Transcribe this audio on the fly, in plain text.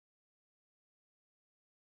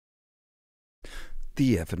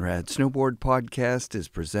The FNRad Snowboard Podcast is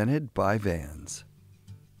presented by Vans.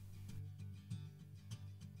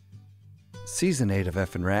 Season 8 of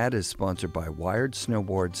FNRad is sponsored by Wired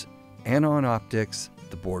Snowboards, Anon Optics,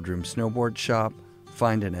 the Boardroom Snowboard Shop,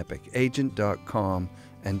 FindAnEpicAgent.com,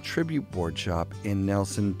 and Tribute Board Shop in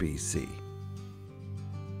Nelson, BC.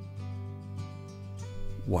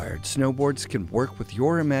 Wired Snowboards can work with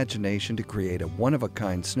your imagination to create a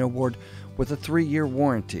one-of-a-kind snowboard with a 3-year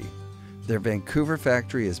warranty. Their Vancouver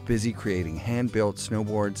factory is busy creating hand-built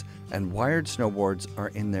snowboards, and Wired Snowboards are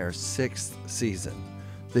in their 6th season.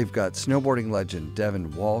 They've got snowboarding legend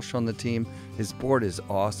Devin Walsh on the team. His board is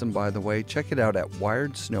awesome, by the way. Check it out at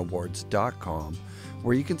wiredsnowboards.com,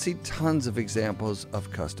 where you can see tons of examples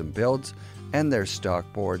of custom builds and their stock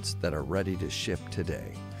boards that are ready to ship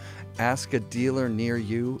today. Ask a dealer near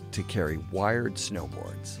you to carry Wired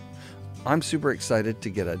Snowboards. I'm super excited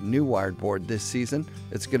to get a new Wired board this season.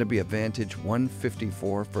 It's going to be a Vantage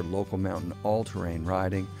 154 for local mountain all-terrain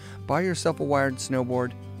riding. Buy yourself a Wired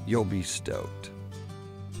snowboard, you'll be stoked.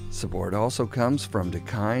 Support also comes from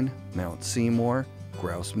Dakine, Mount Seymour,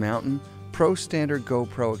 Grouse Mountain, Pro Standard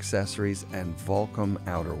GoPro accessories, and Volcom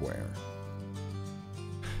Outerwear.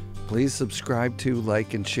 Please subscribe to,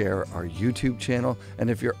 like, and share our YouTube channel.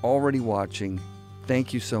 And if you're already watching,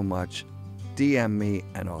 thank you so much. DM me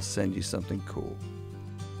and I'll send you something cool.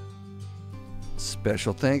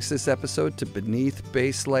 Special thanks this episode to Beneath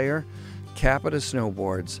Base Layer, CAPiTA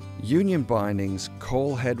Snowboards, Union Bindings,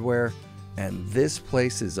 Cole Headwear, and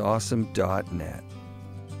thisplaceisawesome.net.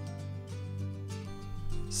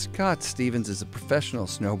 Scott Stevens is a professional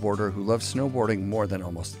snowboarder who loves snowboarding more than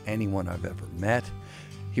almost anyone I've ever met.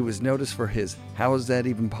 He was noticed for his "how is that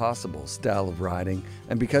even possible" style of riding,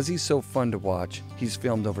 and because he's so fun to watch, he's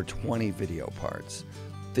filmed over 20 video parts.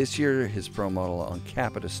 This year, his pro model on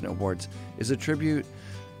CAPiTA Snowboards is a tribute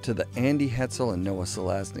to the Andy Hetzel and Noah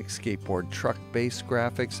Selaznick skateboard truck base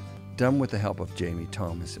graphics, done with the help of Jamie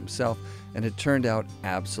Thomas himself, and it turned out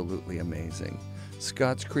absolutely amazing.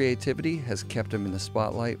 Scott's creativity has kept him in the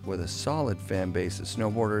spotlight with a solid fan base of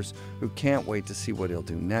snowboarders who can't wait to see what he'll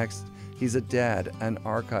do next. He's a dad, an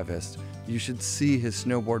archivist. You should see his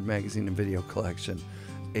snowboard magazine and video collection.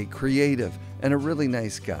 A creative and a really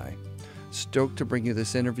nice guy. Stoked to bring you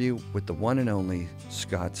this interview with the one and only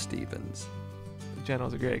Scott Stevens.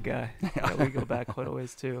 Geno's a great guy. Yeah, we go back quite a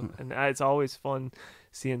ways too. And it's always fun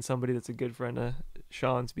seeing somebody that's a good friend of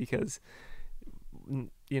Sean's because,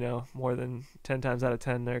 you know, more than 10 times out of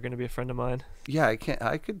 10, they're going to be a friend of mine. Yeah,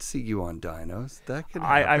 I could see you on dynos. That could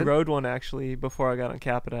happen. I rode one actually before I got on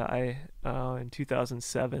CAPiTA. In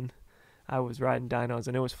 2007, I was riding dynos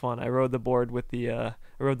and it was fun. I rode the board with I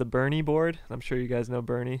rode the Bernie board. I'm sure you guys know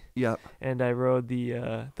Bernie. Yep. And I rode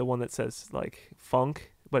the one that says like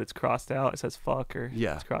funk, but it's crossed out. It says fuck or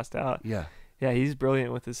it's crossed out. Yeah. Yeah, he's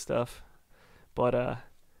brilliant with his stuff. But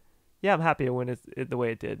yeah, I'm happy it went the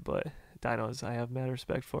way it did, but dynos I have mad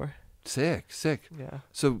respect for. Sick. Yeah.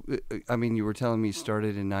 So, I mean, you were telling me you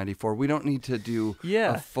started in 94. We don't need to do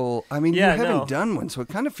a full... I mean, yeah, you haven't done one, so it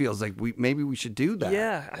kind of feels like maybe we should do that.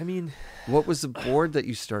 Yeah, I mean... What was the board that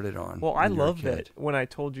you started on? Well, I loved it when I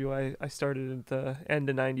told you I started at the end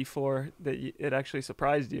of 94, that it actually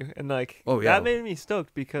surprised you. And, like, that made me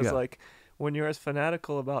stoked because, like, when you're as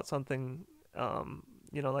fanatical about something,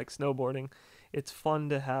 you know, like snowboarding, it's fun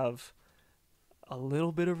to have a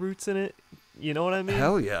little bit of roots in it. You know what I mean?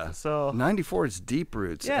 Hell yeah. So 94 is deep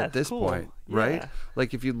roots at this point, right? Yeah.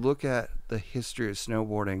 Like if you look at the history of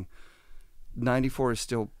snowboarding, 94 is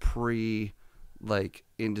still like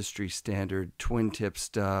industry standard twin tip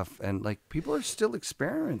stuff, and like people are still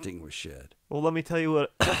experimenting with shit. Well, let me tell you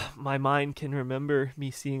what my mind can remember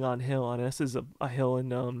me seeing on hill. And this is a hill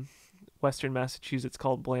in western Massachusetts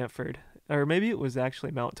called Blandford, or maybe it was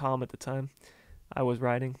actually Mount Tom at the time. I was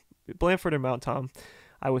riding Blandford or Mount Tom.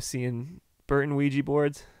 I was seeing Burton Ouija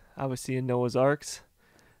boards. I was seeing Noah's Arks.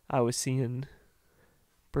 I was seeing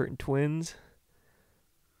Burton Twins.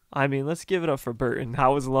 I mean, let's give it up for Burton. I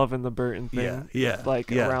was loving the Burton thing. Yeah.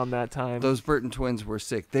 Around that time. Those Burton Twins were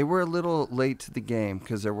sick. They were a little late to the game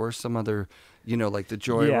because there were some other, you know, like the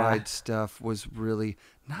Joyride stuff was really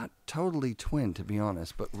not totally twin, to be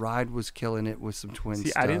honest, but Ride was killing it with some twin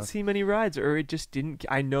stuff. I didn't see many rides, or it just didn't.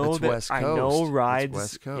 I know it's West Coast. I know rides. It's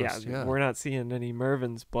West Coast. Yeah, we're not seeing any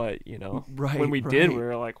Mervins, but you know, right, when we did, we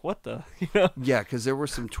were like, "What the?" You know? Yeah, because there were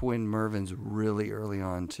some twin Mervins really early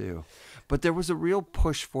on too, but there was a real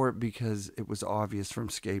push for it because it was obvious from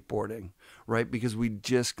skateboarding, right? Because we'd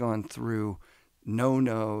just gone through no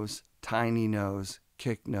nose, tiny nose,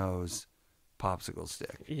 kick nose, popsicle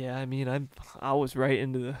stick. Yeah, I mean, I was right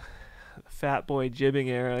into fat boy jibbing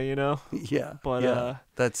era, you know. Yeah. But yeah.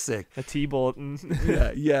 That's sick. a T-bolt and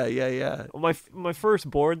Yeah. my first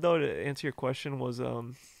board though, to answer your question, was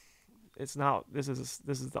it's not, this is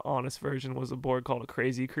the honest version, was a board called a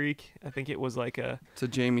Crazy Creek. I think it was like it's a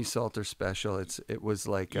Jamie Salter special. It was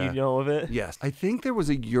like you know of it? Yes. I think there was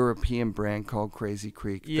a European brand called Crazy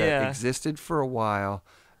Creek that existed for a while,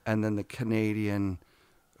 and then the Canadian,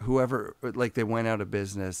 whoever, like, they went out of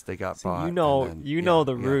business, they got bought. You know, then,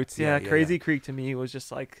 the roots. Yeah, Crazy yeah. Creek to me was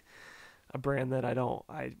just like a brand that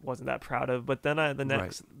I wasn't that proud of. But then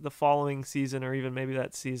the following season, or even maybe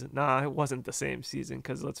that season, it wasn't the same season,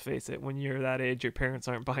 because let's face it, when you're that age, your parents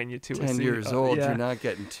aren't buying you 10 years old, you're not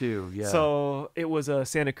getting 2. Yeah. So it was a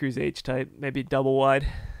Santa Cruz H type, maybe double wide.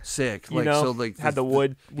 Sick. You know, so like had the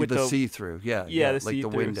wood with the see-through. Yeah. Yeah, the like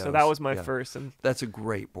see-through. the windows. So that was my first, and that's a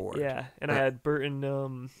great board. Yeah, and I had Burton.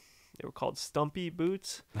 They were called Stumpy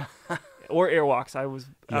boots or Airwalks.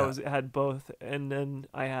 I had both, and then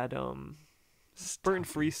I had Burton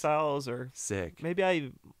Freestyles, or sick. Maybe I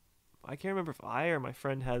can't remember if I or my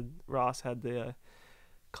friend Ross had the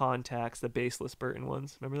contacts, the baseless Burton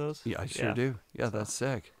ones. Remember those? Yeah, I sure do. Yeah, that's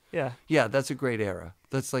sick. Yeah. Yeah, that's a great era.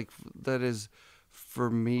 That is for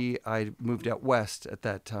me. I moved out west at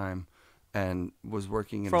that time and was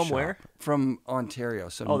working in a shop. Where? From Ontario.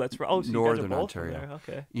 So that's right. Oh, so northern you guys are both Ontario. From there.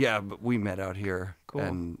 Okay. Yeah, but we met out here.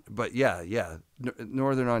 Cool. But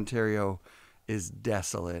northern Ontario is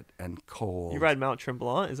desolate and cold. You ride Mount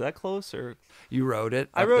Tremblant? Is that close, or you rode it?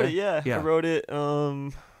 I rode it. Yeah, I rode it.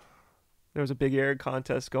 There was a big air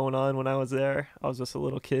contest going on when I was there. I was just a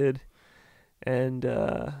little kid, and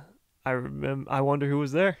I wonder who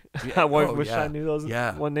was there. Yeah. I knew those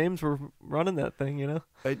what names were running that thing, you know.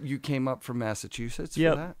 You came up from Massachusetts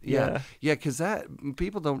for that? Yeah, because that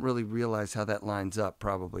people don't really realize how that lines up,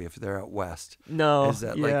 probably, if they're out west. No. Is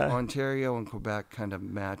that like Ontario and Quebec kind of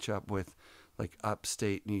match up with like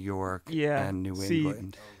upstate New York and New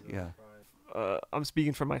England? I'm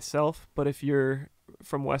speaking for myself, but if you're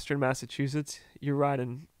from Western Massachusetts, you're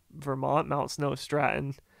riding Vermont, Mount Snow,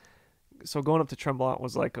 Stratton. So going up to Tremblant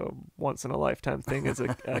was like a once in a lifetime thing as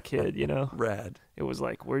a kid, you know. Rad. It was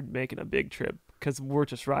like we're making a big trip because we're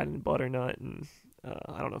just riding Butternut, and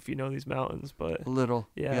I don't know if you know these mountains, but a little.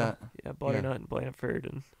 Yeah, Butternut and Blandford,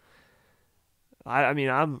 and I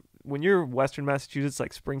mean when you're Western Massachusetts,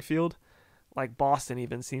 like Springfield, like Boston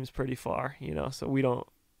even seems pretty far, you know. So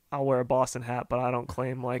I'll wear a Boston hat, but I don't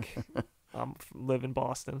claim like live in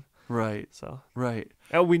Boston. Right. So. Right.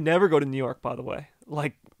 And we never go to New York, by the way.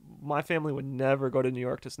 Like, my family would never go to New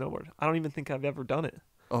York to snowboard. I don't even think I've ever done it.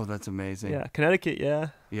 Oh, that's amazing. Yeah. Connecticut, yeah.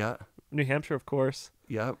 Yeah. New Hampshire, of course.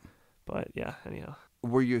 Yep. But yeah, anyhow.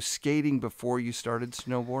 Were you skating before you started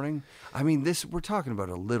snowboarding? I mean, we're talking about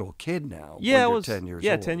a little kid now. Yeah, I was 10 years old.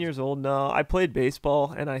 Yeah, 10 years old. No, I played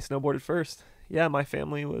baseball and I snowboarded first. Yeah, my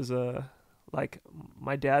family was like,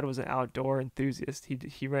 my dad was an outdoor enthusiast.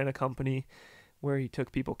 He ran a company where he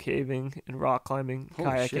took people caving and rock climbing,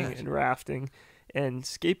 kayaking and rafting. And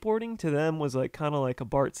skateboarding to them was like kind of like a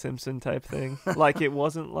Bart Simpson type thing. Like there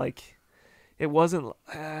was no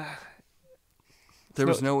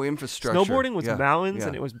infrastructure. Snowboarding was mountains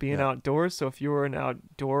and it was being outdoors. So if you were an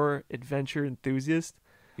outdoor adventure enthusiast,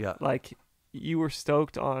 like you were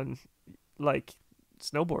stoked on like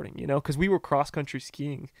snowboarding, you know, because we were cross country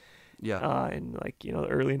skiing. In like, you know, the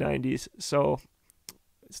early 90s. So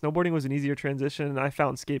snowboarding was an easier transition, and I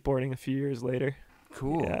found skateboarding a few years later.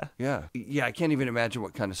 Cool. Yeah. I can't even imagine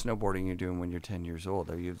what kind of snowboarding you're doing when you're 10 years old.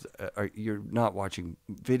 You're not watching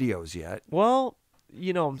videos yet? Well,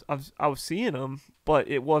 you know, I was seeing them, but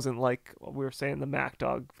it wasn't like we were saying the Mac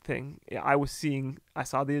Dog thing. I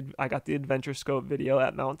got the Adventure Scope video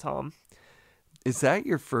at Mount Tom. Is that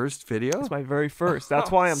your first video? It's my very first. That's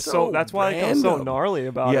why I'm I'm so gnarly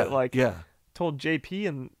about it. Like, told JP,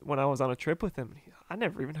 and when I was on a trip with him, I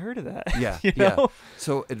never even heard of that. Yeah, you know?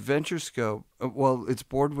 So Adventure Scope, well, it's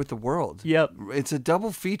Board with the World. Yep. It's a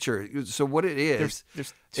double feature. So what it is...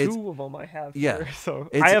 There's two of them I have here. So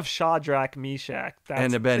I have Shadrach, Meshach.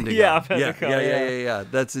 And Abednego. Yeah.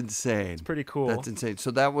 That's insane. It's pretty cool. That's insane. So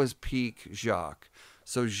that was peak Jacques.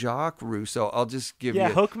 So Jacques Rousseau, I'll just give you...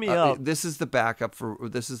 hook me up. This is the background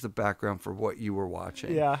for what you were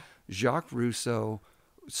watching. Yeah. Jacques Rousseau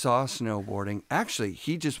saw snowboarding. Actually,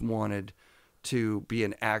 he just wanted to be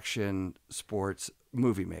an action sports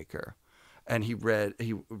movie maker, and he read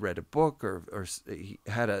a book or he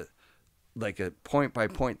had a point by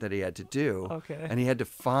point that he had to do. Okay. And he had to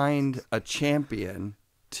find a champion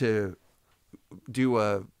to do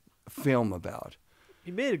a film about.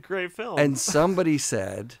 He made a great film. And somebody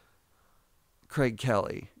said Craig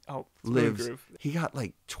Kelly, Oh, lives. Groove. He got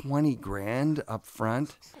like 20 grand up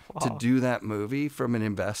front to Wow. do that movie from an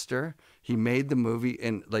investor. He made the movie,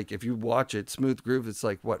 and like if you watch it, Smooth Groove, it's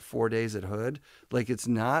like what, 4 days at Hood. Like it's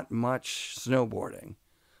not much snowboarding,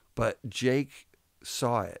 but Jake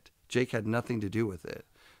saw it. Jake had nothing to do with it,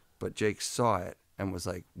 but Jake saw it and was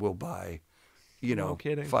like, "We'll buy, No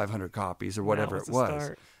kidding. 500 copies or whatever That it was the was."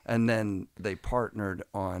 start. And then they partnered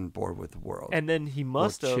on Board with the World. And then he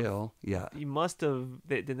must have. Chill, yeah. He must have.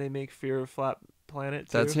 Did they make Fear of Flat Planet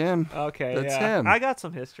too? That's him. Okay, That's yeah. him. I got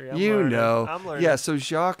some history. I'm You learning. know. I'm learning. Yeah, so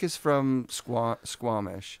Jacques is from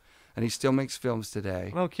Squamish, and he still makes films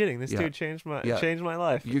today. No kidding. This Yeah. dude changed my Yeah.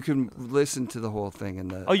 life. You can listen to the whole thing in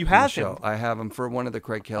the Oh, you in the have show. him? I have him for one of the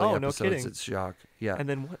Craig Kelly Oh, no episodes. kidding. It's Jacques. Yeah. And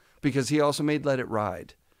then what? Because he also made Let It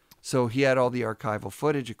Ride. So he had all the archival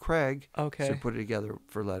footage of Craig. Okay. So put it together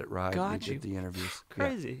for Let It Ride. Got and he you. did the interviews.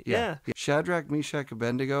 Crazy. Yeah. Yeah. Shadrach, Meshach,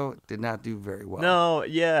 Abednego did not do very well. No,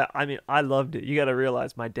 yeah. I mean, I loved it. You got to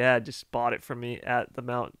realize my dad just bought it for me at the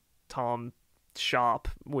Mount Tom shop,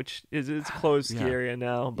 which is it's closed ski Yeah. area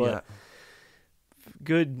now, but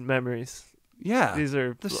good memories. Yeah. These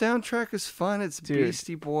are The soundtrack is fun. It's Dude,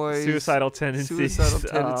 Beastie Boys. Suicidal Tendencies. Suicidal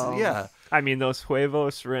Tendencies. Yeah. I mean, those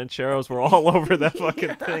huevos rancheros were all over that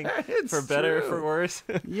fucking thing, it's for better or true. for worse.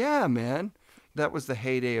 Yeah, man. That was the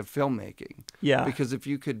heyday of filmmaking. Yeah. Because if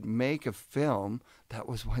you could make a film, that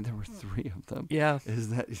was why there were 3 of them. Yeah. Is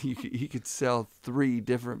that you could sell 3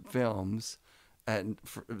 different films and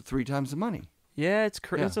for 3 times the money. Yeah,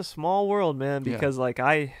 it's a small world, man. Because like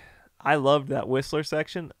I loved that Whistler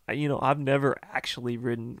section. I've never actually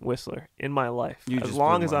ridden Whistler in my life. You as just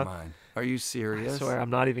long blew as my I mind. Are you serious? I swear, I'm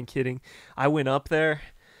not even kidding. I went up there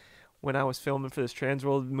when I was filming for this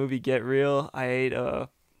Transworld movie, Get Real. I ate a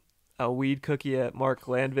weed cookie at Mark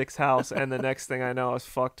Landvic's house, and the next thing I know, I was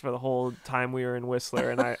fucked for the whole time we were in Whistler.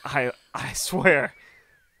 And I swear,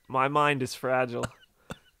 my mind is fragile.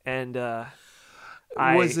 And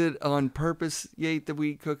was it on purpose you ate the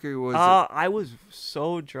weed cookie, or was it? I was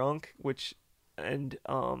so drunk,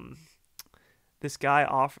 this guy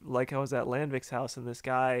I was at Landvic's house, and this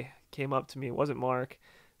guy came up to me. It wasn't Mark,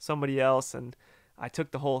 somebody else, and I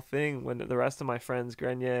took the whole thing when the rest of my friends,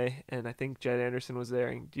 Grenier, and I think Jed Anderson was there.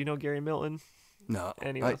 And do you know Gary Milton? No.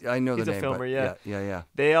 Anyway, I know he's the a name. filmer, but yeah. Yeah.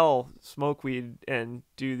 They all smoke weed and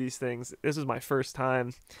do these things. This was my first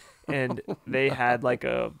time, and they had like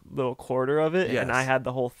a little quarter of it, and I Yes. had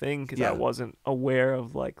the whole thing because Yeah. I wasn't aware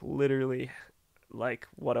of like literally like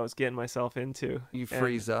what I was getting myself into. You And-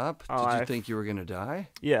 freeze up? Oh, Did I you think you were going to die?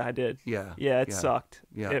 Yeah, I did. Yeah. Yeah, it sucked.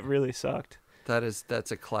 Yeah. It really sucked.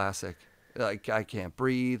 That's a classic. Like, I can't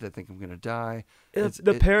breathe. I think I'm going to die.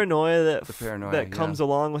 The paranoia paranoia, that comes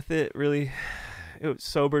along with it really it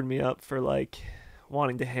sobered me up for like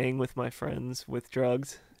wanting to hang with my friends with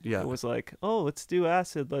drugs. Yeah. It was like, oh, let's do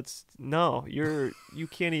acid. You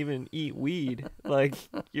can't even eat weed. Like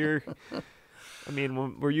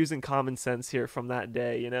we're using common sense here from that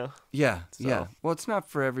day, Yeah. So- Yeah. Well, it's not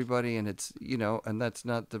for everybody, and it's, and that's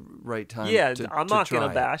not the right time Yeah, to I'm not going try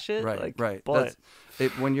to bash it. Right, like, right. But,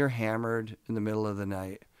 when you're hammered in the middle of the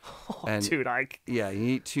night, and dude, you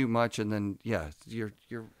eat too much, and then,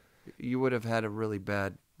 you would have had a really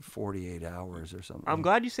bad 48 hours or something. I'm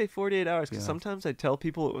glad you say 48 hours because Yeah. sometimes I tell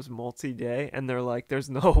people it was multi-day and they're like, there's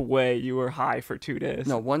no way you were high for 2 days.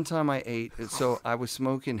 No, one time I ate, so I was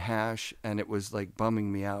smoking hash, and it was like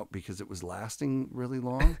bumming me out because it was lasting really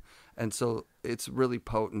long. And so it's really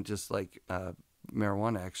potent, just like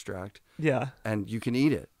marijuana extract, Yeah. and you can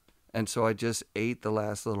eat it. And so I just ate the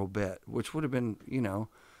last little bit, which would have been,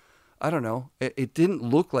 I don't know. It didn't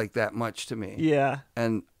look like that much to me. Yeah.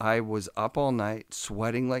 And I was up all night,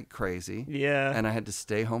 sweating like crazy. Yeah. And I had to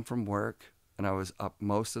stay home from work, and I was up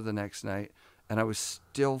most of the next night, and I was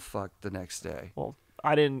still fucked the next day. Well,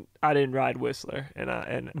 I didn't ride Whistler, and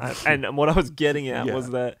what I was getting at Yeah. was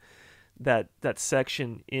that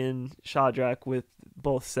section in Shadrach with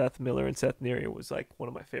both Seth Miller and Seth Neary was like one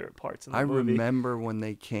of my favorite parts in the I movie. remember when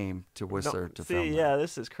they came to Whistler to film. Yeah,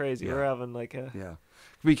 this is crazy. Yeah. We're having like a Yeah,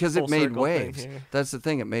 because full it made circle thing waves. here. That's the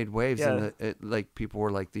thing. It made waves, Yeah. and like people were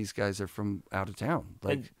like, "These guys are from out of town."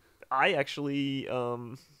 Like, and I actually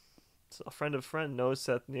so a friend of a friend knows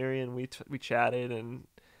Seth Neary, and we chatted, and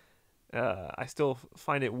I still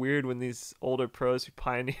find it weird when these older pros who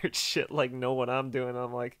pioneered shit like know what I'm doing.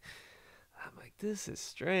 I'm like, this is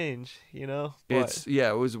strange, But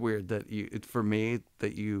it was weird that for me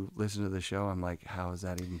that you listen to the show. I'm like, how is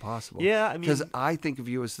that even possible? yeah, I mean, Because I think of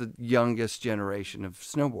you as the youngest generation of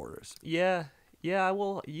snowboarders. yeah.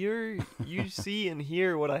 Well, you see and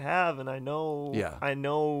hear what I have, and I know, Yeah. I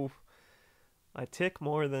know I tick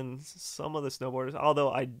more than some of the snowboarders.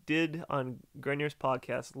 Although I did on Grenier's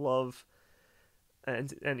podcast love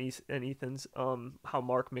and Ethan's how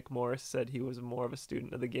Mark McMorris said he was more of a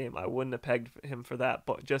student of the game. I wouldn't have pegged him for that,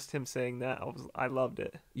 but just him saying that, I loved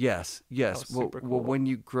it. Yes. Well, cool. Well, when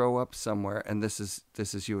you grow up somewhere, and this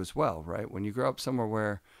is you as well, right? When you grow up somewhere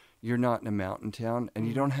where you're not in a mountain town and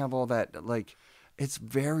you don't have all that, like, it's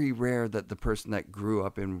very rare that the person that grew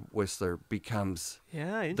up in Whistler becomes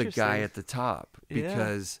the guy at the top,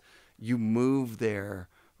 because you move there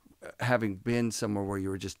having been somewhere where you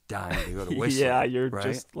were just dying to go to Whistler. Yeah, you're right?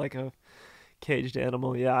 just like a caged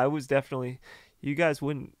animal. Yeah, I was definitely, you guys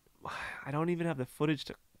wouldn't, I don't even have the footage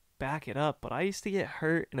to back it up, but I used to get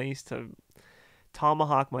hurt and I used to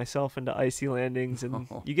tomahawk myself into icy landings, and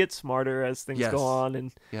you get smarter as things go on,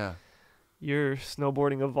 and your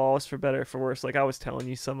snowboarding evolves for better or for worse. Like I was telling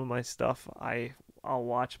you some of my stuff, I'll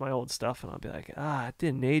watch my old stuff and I'll be like, it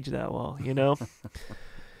didn't age that well, you know?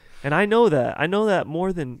 And I know that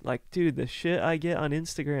more than, like, dude, the shit I get on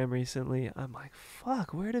Instagram recently, I'm like,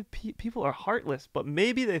 fuck, where do people are heartless, but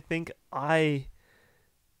maybe they think I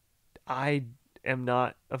am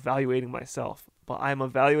not evaluating myself, but I'm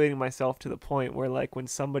evaluating myself to the point where, like, when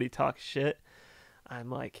somebody talks shit,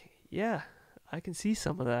 I'm like, yeah, I can see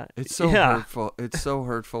some of that. It's so hurtful. It's so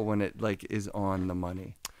hurtful when it, like, is on the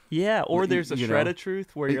money. Yeah, or there's a shred of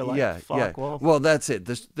truth where you're like, fuck, well, that's it.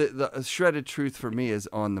 The shredded truth for me is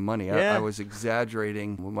on the money. I was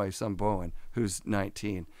exaggerating with my son Bowen, who's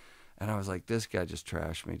 19, and I was like, this guy just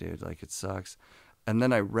trashed me, dude. Like, it sucks. And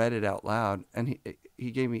then I read it out loud, and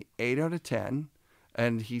he gave me 8 out of 10,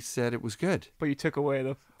 and he said it was good. But you took away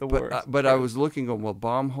the worst. But I was looking, going, well,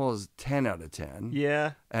 bomb hole is 10 out of 10.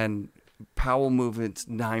 Yeah. And Powell movement's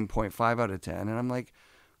 9.5 out of 10, and I'm like,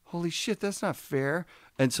 holy shit, that's not fair.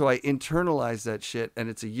 And so I internalized that shit, and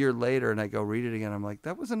it's a year later, and I go read it again. I'm like,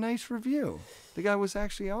 that was a nice review. The guy was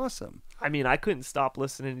actually awesome. I mean, I couldn't stop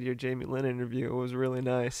listening to your Jamie Lynn interview. It was really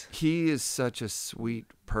nice. He is such a sweet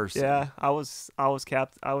person. Yeah, I was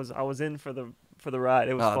in for the ride.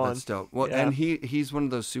 It was fun. That's dope. Well, and he's one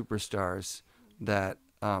of those superstars that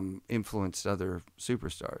influenced other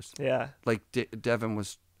superstars. Yeah, like Devin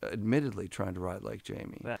was admittedly trying to ride like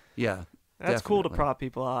Jamie. Yeah. That's definitely cool to prop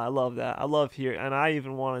people out. I love that. I love hearing, and I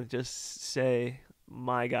even want to just say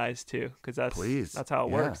my guys too, because that's how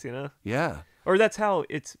it works, you know. Yeah. Or that's how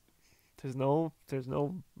it's. There's no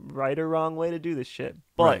right or wrong way to do this shit,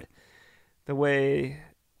 but the way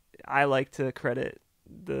I like to credit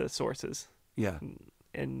the sources. Yeah.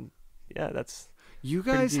 And that's. You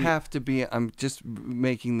guys have to be. I'm just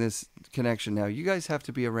making this connection now. You guys have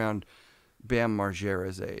to be around Bam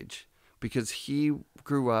Margera's age, because he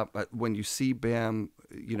grew up when you see Bam,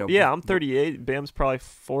 you know. Yeah, I'm 38. Bam's probably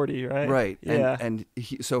 40, right? Right. Yeah. And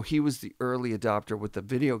he was the early adopter with the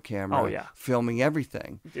video camera. Oh, yeah. Filming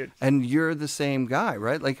everything. Dude. And you're the same guy,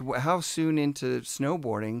 right? Like, how soon into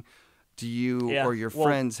snowboarding do you or your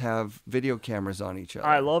friends have video cameras on each other?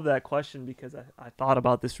 I love that question, because I thought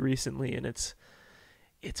about this recently, and it's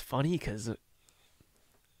funny because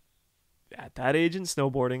at that age in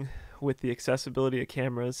snowboarding, with the accessibility of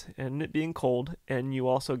cameras and it being cold, and you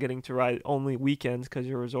also getting to ride only weekends because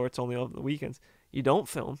your resort's only over the weekends, you don't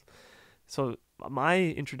film. So my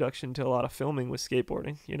introduction to a lot of filming was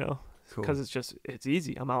skateboarding, you know, because it's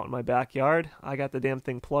easy. I'm out in my backyard. I got the damn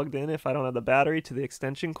thing plugged in if I don't have the battery to the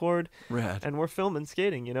extension cord. Rad. And we're filming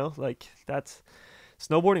skating, you know, like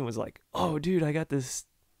snowboarding was like, oh dude, I got this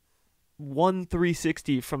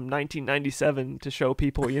 360 from 1997 to show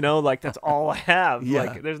people, you know, like that's all I have.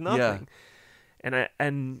 Like there's nothing.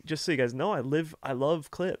 And just so you guys know, I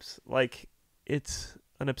love clips. Like it's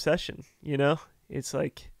an obsession, you know. It's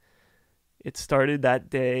like it started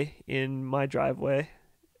that day in my driveway,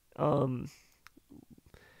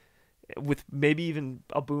 with maybe even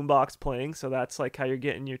a boombox playing. So that's like how you're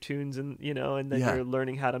getting your tunes, and you know, and then you're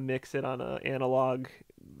learning how to mix it on an analog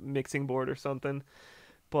mixing board or something.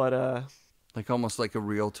 But like almost like a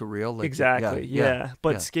reel to reel. Like, exactly. Yeah.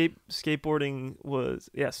 But skateboarding was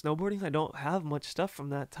snowboarding. I don't have much stuff from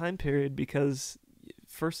that time period, because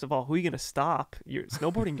first of all, who are you gonna stop? You're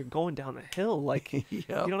snowboarding. You're going down the hill. Like you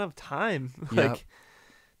don't have time. Like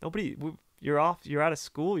nobody. You're off. You're out of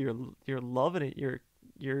school. You're loving it.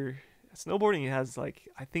 You're snowboarding has, like,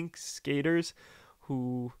 I think skaters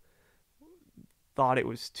who thought it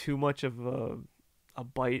was too much of a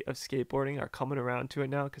bite of skateboarding are coming around to it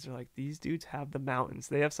now, because they're like, these dudes have the mountains.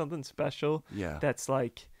 They have something special. That's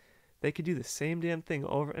like they could do the same damn thing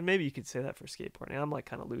over. And maybe you could say that for skateboarding. I'm like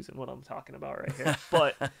kind of losing what I'm talking about right here.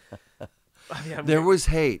 But I mean, There was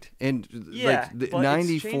hate in yeah, like the but it's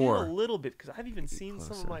changing 94. a little bit because I've even seen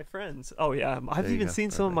some of Closer. my friends. Oh yeah, I've There you even go.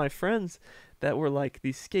 seen some of Perfect. my friends that were like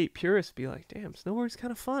these skate purists be like, "Damn, snowboard's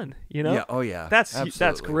kind of fun," you know? Yeah. Oh yeah. That's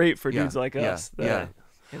Absolutely. great for Yeah, dudes like yeah, us. That, yeah.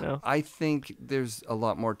 you know. I think there's a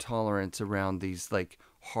lot more tolerance around these like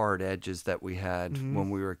hard edges that we had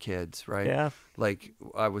when we were kids, right? Yeah. Like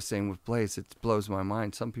I was saying with Blaze, it blows my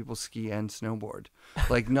mind. Some people ski and snowboard.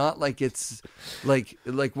 Like not like it's like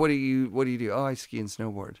what do you do? Oh, I ski and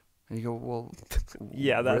snowboard. And you go, well,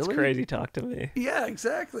 Yeah, that's really? crazy talk to me. Yeah,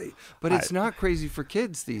 exactly. But it's not crazy for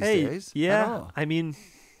kids these days. Yeah. At all. I mean,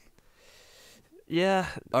 yeah.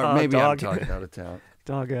 Or maybe I'm dog, talking out of town.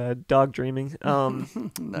 dog dreaming. Nice.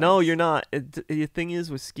 No, you're not. The thing is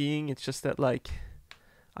with skiing, it's just that like,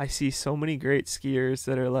 I see so many great skiers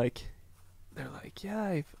that are like, they're like,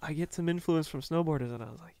 yeah, I get some influence from snowboarders, and I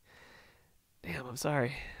was like, damn, I'm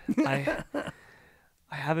sorry,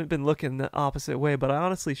 I haven't been looking the opposite way, but I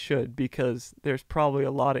honestly should, because there's probably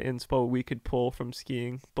a lot of inspo we could pull from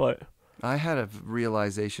skiing. But I had a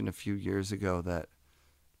realization a few years ago that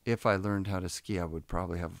if I learned how to ski, I would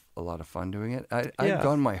probably have a lot of fun doing it. I'd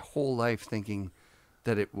gone my whole life thinking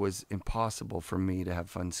that it was impossible for me to have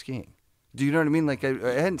fun skiing. Do you know what I mean? Like I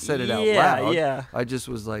hadn't said it out loud. Yeah. I just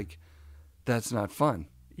was like, that's not fun.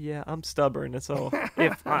 Yeah, I'm stubborn, and so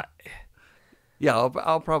if I, Yeah,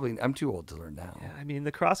 I'll probably. I'm too old to learn now. yeah, I mean,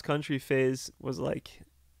 the cross country phase was like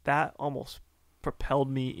that almost propelled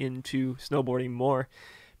me into snowboarding more,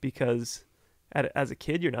 because as a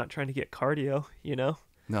kid, you're not trying to get cardio, you know.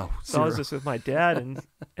 No, So I was zero. just with my dad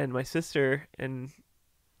and my sister, and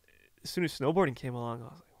as soon as snowboarding came along, I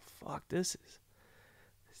was like, "Fuck, this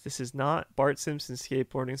is not Bart Simpson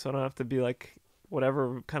skateboarding." So I don't have to be like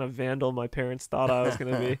whatever kind of vandal my parents thought I was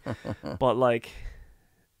gonna be. But like,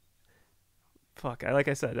 fuck, like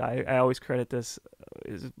I said, I always credit this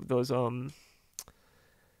is those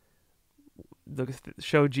the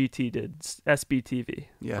show GT did, SBTV.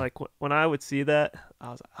 Yeah. Like when I would see that,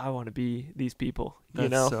 I was like, I want to be these people, you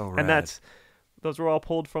That's know. so rad. And those were all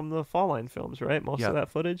pulled from the Fall Line films, right? Most of that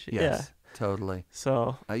footage. Yes, Yeah. totally.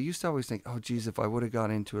 So I used to always think, oh, geez, if I would have got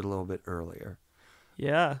into it a little bit earlier.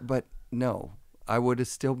 yeah. But no, I would have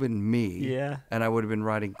still been me. Yeah. And I would have been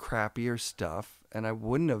riding crappier stuff, and I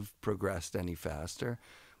wouldn't have progressed any faster,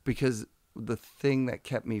 because the thing that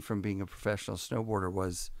kept me from being a professional snowboarder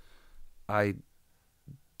was I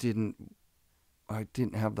didn't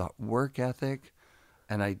have the work ethic,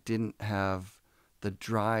 and I didn't have the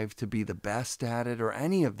drive to be the best at it, or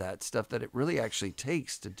any of that stuff that it really actually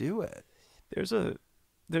takes to do it. There's a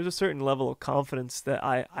certain level of confidence that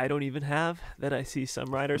I don't even have, that I see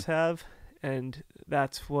some riders have, and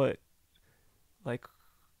that's what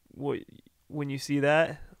when you see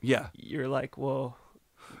that, Yeah. you're like, whoa,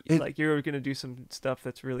 It- you're gonna do some stuff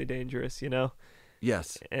that's really dangerous, you know.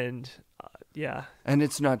 Yes. And yeah, And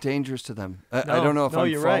it's not dangerous to them. I No, don't know if no, I'm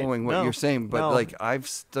you're right. following what No, you're saying, but no. like I've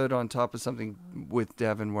stood on top of something with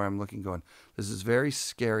Devin where I'm looking going, this is very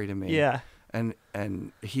scary to me. yeah,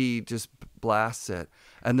 And he just blasts it.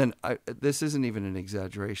 And then this isn't even an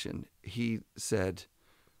exaggeration. He said,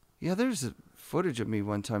 yeah, there's a footage of me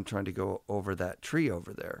one time trying to go over that tree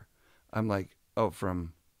over there. I'm like, oh,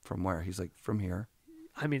 from where? He's like, from here.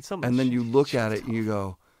 I mean, And then you look at it and you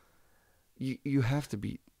go, you have to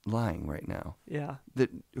be lying right now. yeah, That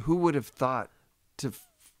who would have thought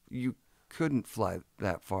you couldn't fly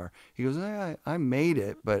that far? He goes, I made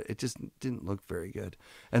it, but it just didn't look very good.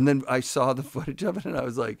 And then I saw the footage of it, and I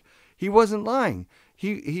was like, he wasn't lying.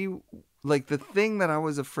 He like the thing that I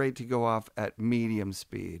was afraid to go off at medium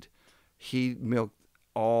speed, he milked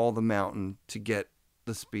all the mountain to get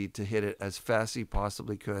the speed to hit it as fast as he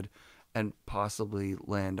possibly could, and possibly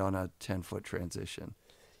land on a 10-foot transition.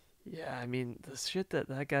 yeah. I mean, the shit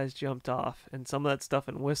that guy's jumped off, and some of that stuff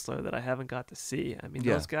in Whistler that I haven't got to see. I mean,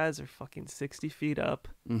 Yeah. those guys are fucking 60 feet up,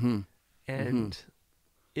 Mm-hmm. and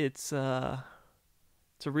it's a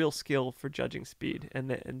real skill for judging speed,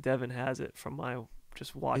 and Devin has it from my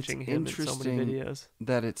just watching him in so many videos.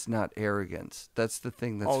 That it's not arrogance. That's the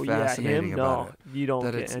thing that's Oh yeah, fascinating him about no, it. you don't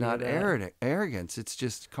That get it's any not of that. arrogance. It's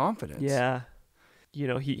just confidence. Yeah, you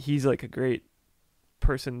know, he's like a great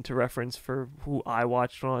person to reference for who I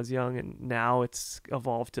watched when I was young, and now it's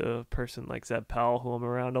evolved to a person like Zeb Powell, who I'm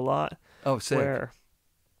around a lot. Oh, sick. Where,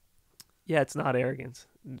 yeah, it's not arrogance.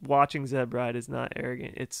 Watching Zeb ride is not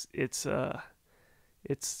arrogant. It's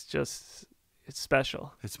just, it's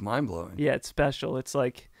special. It's mind blowing. Yeah, it's special. It's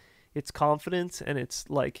like, it's confidence, and it's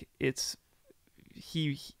like, it's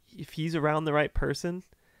if he's around the right person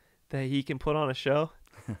that he can put on a show,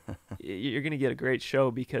 you're gonna get a great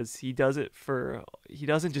show, because he does it for he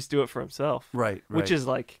doesn't just do it for himself. Right. Which is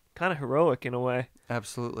like kind of heroic in a way.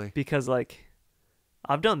 Absolutely. Because like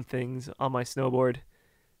I've done things on my snowboard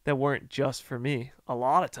that weren't just for me a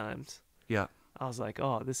lot of times. Yeah. I was like,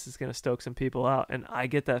 oh, this is going to stoke some people out. And I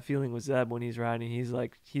get that feeling with Zeb when he's riding. He's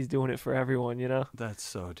like, he's doing it for everyone, you know? That's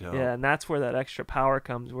so dope. Yeah, and that's where that extra power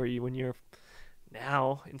comes, where when you're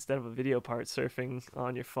now, instead of a video part surfing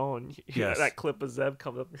on your phone, that clip of Zeb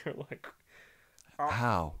comes up and you're like, oh.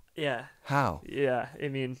 How? Yeah. How? Yeah, I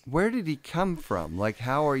mean. Where did he come from? Like,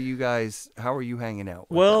 how are you hanging out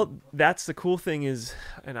with him? That's the cool thing is,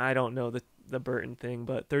 and I don't know the Burton thing,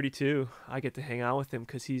 but 32, I get to hang out with him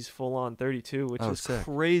because he's full on 32, which is sick.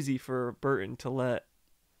 Crazy for Burton to let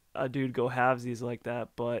a dude go halvesies like that.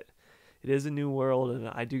 But it is a new world, and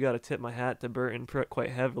I do got to tip my hat to Burton quite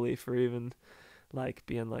heavily for even like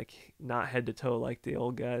being like not head to toe like the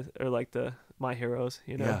old guys or like my heroes,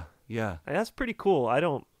 you know? Yeah. And that's pretty cool. I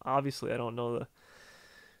don't know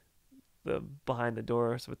the behind the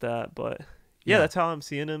doors with that, but yeah, that's how I'm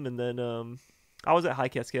seeing him. And then I was at High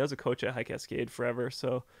Cascade. I was a coach at High Cascade forever,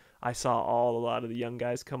 so I saw a lot of the young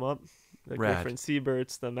guys come up, the Griffin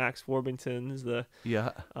Sieberts, the Max Warbingtons, the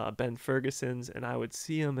Ben Fergusons, and I would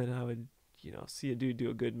see them, and I would see a dude do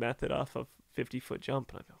a good method off a 50-foot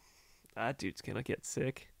jump, and I go, that dude's gonna get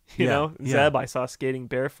sick, you know. Zeb, I saw skating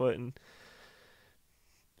barefoot in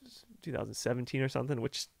 2017 or something,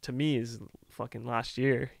 which to me is fucking last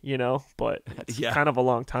year, you know, but it's kind of a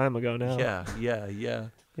long time ago now. Yeah.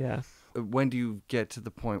 When do you get to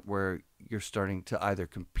the point where you're starting to either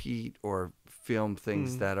compete or film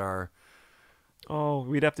things that are... Oh,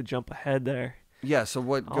 we'd have to jump ahead there. Yeah, so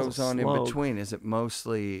what goes on in between? Is it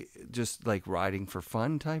mostly just like riding for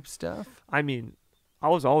fun type stuff? I mean, I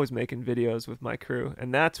was always making videos with my crew,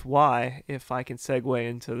 and that's why, if I can segue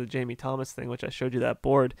into the Jamie Thomas thing, which I showed you that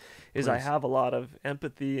board, is I have a lot of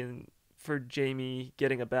empathy and for Jamie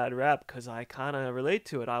getting a bad rap because I kind of relate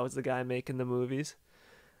to it. I was the guy making the movies.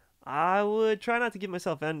 I would try not to give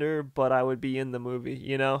myself ender, but I would be in the movie,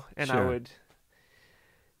 you know? And I would,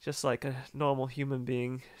 just like a normal human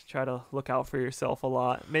being, try to look out for yourself a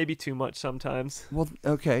lot. Maybe too much sometimes. Well,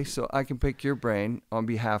 okay, so I can pick your brain on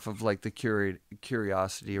behalf of like the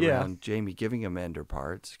curiosity around Jamie giving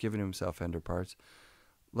himself ender parts.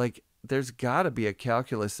 Like, there's got to be a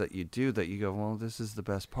calculus that you do that you go, well, this is the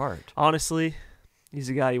best part. Honestly, he's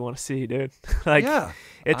a guy you want to see, dude. Like,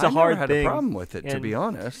 it's a I hard never had thing. a problem with it, to be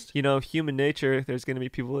honest. You know, human nature, there's going to be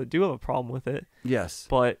people that do have a problem with it. Yes.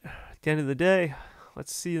 But at the end of the day,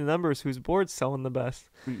 let's see the numbers. Whose board's selling the best?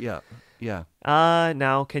 Yeah.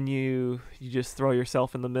 Now, can you just throw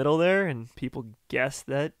yourself in the middle there and people guess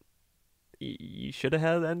that you should have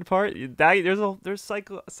had the end part? There's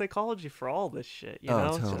psychology for all this shit, you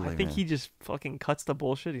know? Totally, I think he just fucking cuts the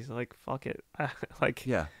bullshit. He's like, fuck it.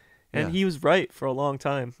 And he was right for a long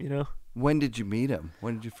time, you know? When did you meet him?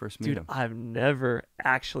 When did you first meet him? I've never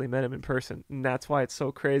actually met him in person, and that's why it's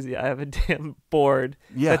so crazy. I have a damn board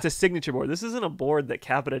that's a signature board. This isn't a board that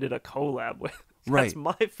CAPiTA did a collab with. That's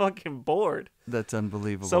my fucking board. That's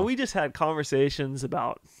unbelievable. So we just had conversations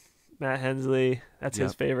about Matt Hensley. That's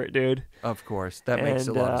his favorite dude. Of course. That makes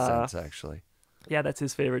a lot of sense, actually. Yeah, that's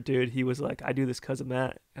his favorite dude. He was like, I do this because of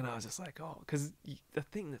Matt. And I was just like, oh, because the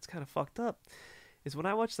thing that's kind of fucked up is when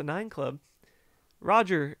I watch the 9 Club,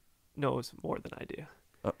 Roger knows more than I do.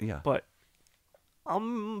 But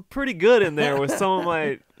I'm pretty good in there with some of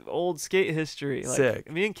my old skate history. Like,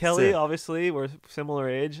 Sick. Me and Kelly, obviously, we're similar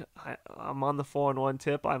age. I'm on the 4-on-1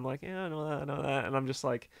 tip. I'm like, yeah, I know that. And I'm just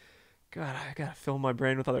like, God, I got to fill my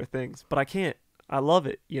brain with other things. But I can't. I love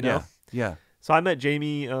it, you know? Yeah. So I met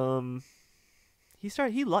Jamie. He like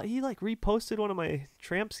reposted one of my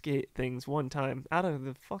tramp skate things one time out of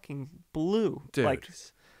the fucking blue. Dude. Like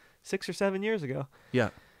 6 or 7 years ago.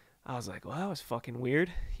 Yeah. I was like, well, that was fucking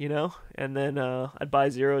weird, you know? And then I'd buy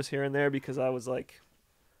zeros here and there because I was like,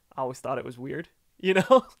 I always thought it was weird, you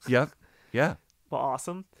know? Yeah. Well,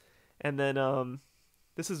 awesome. And then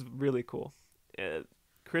this is really cool.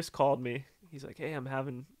 Chris called me. He's like, hey, I'm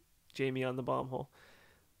having Jamie on the bomb hole.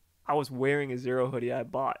 I was wearing a Zero hoodie I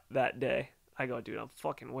bought that day. I go, dude, I'm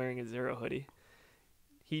fucking wearing a Zero hoodie.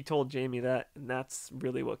 He told Jamie that, and that's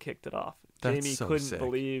really what kicked it off. Jamie couldn't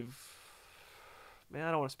believe... Man,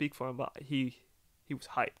 I don't want to speak for him, but he was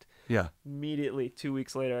hyped. Yeah. Immediately, 2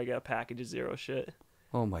 weeks later, I got a package of Zero shit.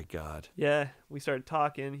 Oh, my God. Yeah, we started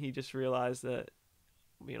talking. He just realized that,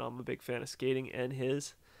 you know, I'm a big fan of skating and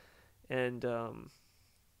his. And,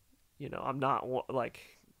 you know, I'm not like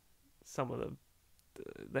some of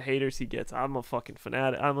the haters he gets. I'm a fucking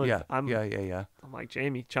fanatic. I'm like,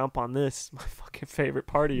 Jamie, chomp on this. My fucking favorite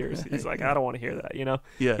part of yours. He's like, I don't want to hear that, you know?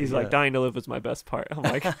 Yeah. He's like, Dying to Live was my best part. I'm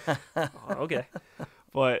like, oh, okay.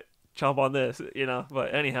 But chomp on this, you know?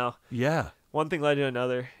 But anyhow. Yeah. One thing led to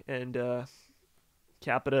another. And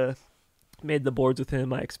CAPiTA made the boards with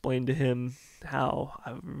him. I explained to him how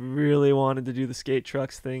I really wanted to do the skate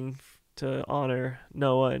trucks thing to honor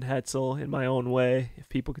Noah and Hetzel in my own way, if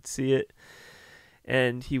people could see it.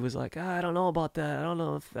 And he was like, I don't know about that. I don't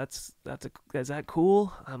know if is that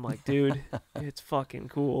cool? I'm like, dude, it's fucking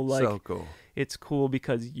cool. Like, so cool. It's cool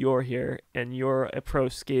because you're here and you're a pro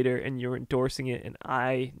skater and you're endorsing it. And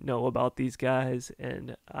I know about these guys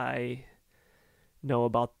and I know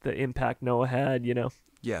about the impact Noah had, you know?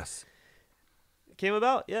 Yes. It came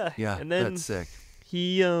about. Yeah. Yeah. And then that's sick.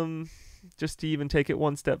 He, just to even take it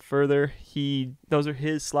one step further, those are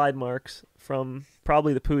his slide marks from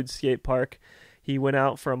probably the Pood skate park. He went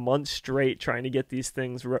out for a month straight trying to get these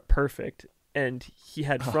things perfect, and he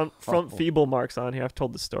had front feeble marks on here. I've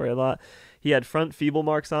told the story a lot. He had front feeble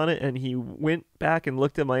marks on it, and he went back and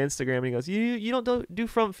looked at my Instagram, and he goes, "You don't do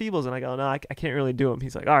front feebles?" And I go, "No, I can't really do them."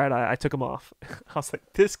 He's like, "All right, I took them off." I was like,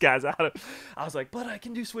 "This guy's out of." I was like, "But I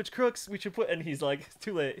can do switch crooks. We should put." And he's like, "It's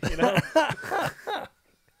too late," you know.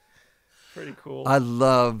 Pretty cool. I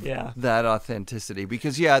love that authenticity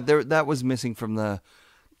because that was missing from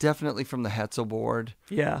definitely from the Hetzel board.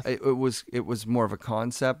 Yeah. It was more of a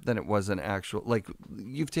concept than it was an actual, like,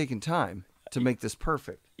 you've taken time to make this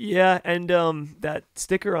perfect. Yeah, and that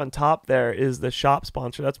sticker on top there is the shop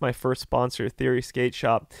sponsor. That's my first sponsor, Theory Skate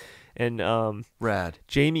Shop. And rad.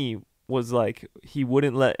 Jamie was like, he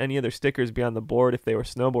wouldn't let any other stickers be on the board if they were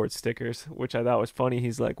snowboard stickers, which I thought was funny.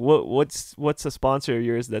 He's like, what's a sponsor of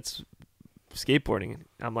yours that's skateboarding?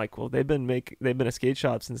 I'm like, well, they've been a skate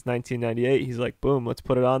shop since 1998. He's like, boom, let's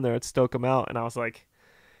put it on there, let's stoke them out. And I was like,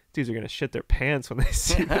 dudes are gonna shit their pants when they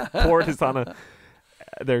see the board is on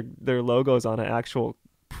their logos on an actual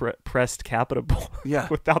pressed CAPiTA board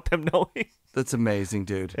without them knowing. That's amazing,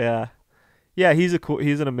 dude. Yeah, he's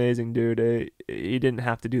an amazing dude. He didn't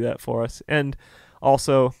have to do that for us. And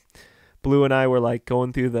also, Blue and I were like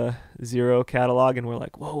going through the Zero catalog, and we're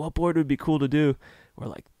like, whoa, what board would be cool to do? We're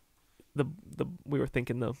like, we were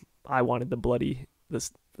thinking I wanted the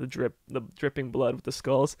dripping blood with the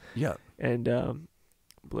skulls. Yeah. And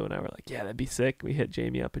Blue and I were like, yeah, that'd be sick. We hit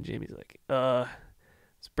Jamie up, and Jamie's like,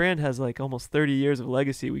 this brand has like almost 30 years of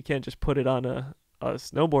legacy. We can't just put it on a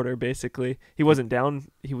snowboarder, basically. He wasn't down.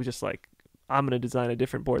 He was just like, I'm going to design a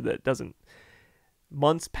different board that doesn't.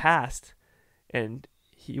 Months passed, and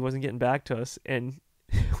he wasn't getting back to us, and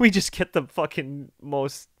we just get the fucking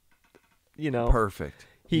most, perfect.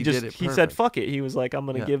 He said, fuck it. He was like, I'm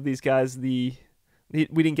going to give these guys we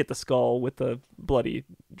didn't get the skull with the bloody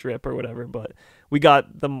drip or whatever, but we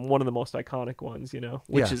got one of the most iconic ones,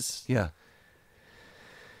 which is. Yeah.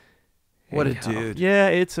 What a dude. Yeah,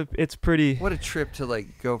 it's pretty. What a trip to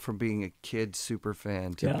like go from being a kid super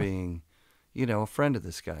fan to being, a friend of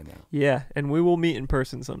this guy now. Yeah, and we will meet in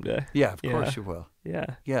person someday. Yeah, of course you will.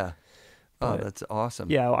 Yeah. Yeah. Oh, that's awesome.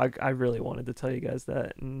 Yeah, I really wanted to tell you guys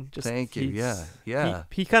that, and just thank you. Yeah.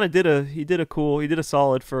 He kind of did a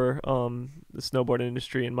solid for the snowboard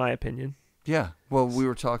industry, in my opinion. Yeah. Well, we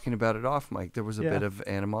were talking about it off mic. There was a bit of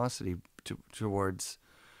animosity towards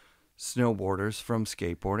snowboarders from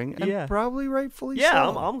skateboarding, and probably rightfully so. Yeah,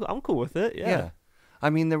 I'm cool with it. Yeah. I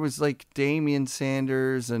mean, there was like Damian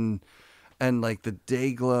Sanders and like the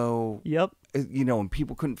Dayglow. Yep. And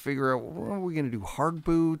people couldn't figure out, well, are we going to do hard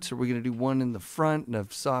boots? Are we going to do one in the front and a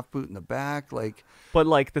soft boot in the back? Like, but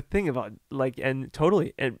like the thing about and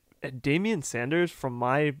Damian Sanders, from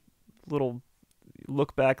my little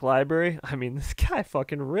look back library, I mean, this guy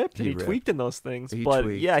fucking ripped. He tweaked in those things. He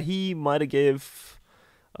might have gave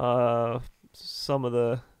some of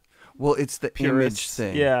the. Well, it's the purists,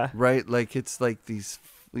 image thing, right? Like it's like these,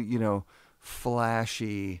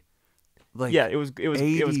 flashy. Like it was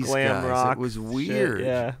glam guys. rock. It was weird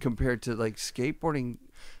shit, compared to like skateboarding.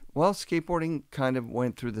 Well, skateboarding kind of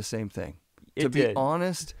went through the same thing. To be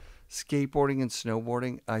honest, skateboarding and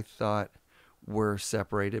snowboarding, I thought, were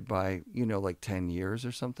separated by like 10 years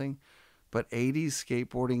or something. But 80s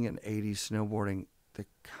skateboarding and 80s snowboarding, they're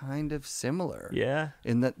kind of similar. Yeah.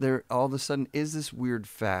 In that there all of a sudden is this weird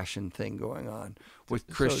fashion thing going on with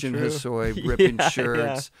Christian Hosoi ripping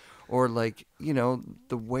shirts. Yeah. Or like,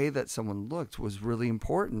 the way that someone looked was really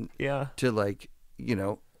important to like,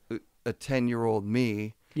 a 10-year-old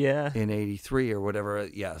me in 83 or whatever.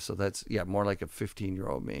 Yeah. So that's, more like a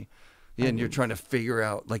 15-year-old me. Yeah, and you're trying to figure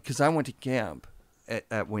out, like, because I went to camp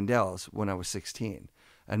at Wendell's when I was 16.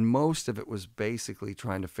 And most of it was basically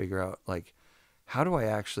trying to figure out, like, how do I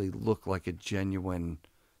actually look like a genuine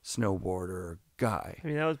snowboarder guy? I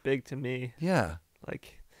mean, that was big to me. Yeah.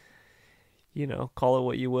 Like, call it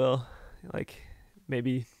what you will. Like,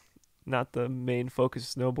 maybe not the main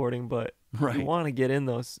focus of snowboarding, but Right. you want to get in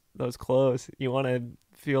those clothes. You want to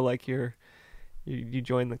feel like you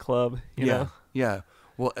join the club, you know? Yeah.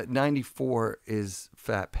 Well, 94 is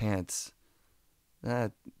Fat Pants.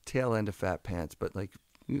 Tail end of Fat Pants, but like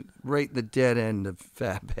right the dead end of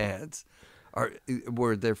Fat Pants.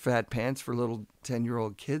 Were there Fat Pants for little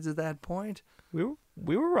 10-year-old kids at that point? We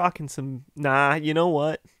were rocking some. Nah, you know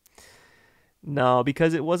what? No,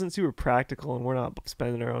 because it wasn't super practical, and we're not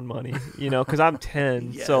spending our own money. Because I'm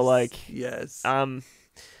 10, Yes, so like, yes, I'm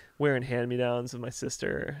wearing hand-me-downs of my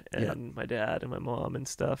sister and my dad and my mom and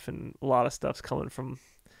stuff, and a lot of stuff's coming from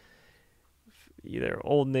either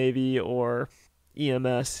Old Navy or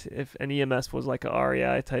EMS. If an EMS was like a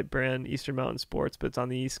REI type brand, Eastern Mountain Sports, but it's on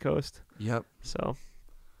the East Coast. Yep. So,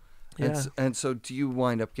 yeah. And so, do you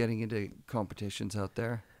wind up getting into competitions out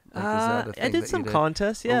there? Like, is that a thing I did that some you did?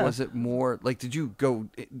 contests. Yeah. Or was it more like? Did you go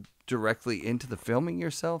directly into the filming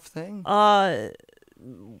yourself thing? Well,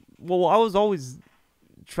 I was always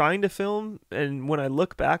trying to film, and when I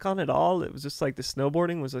look back on it all, it was just like the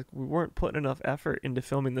snowboarding was like we weren't putting enough effort into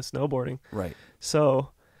filming the snowboarding. Right.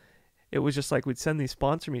 So it was just like we'd send these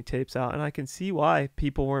sponsor me tapes out, and I can see why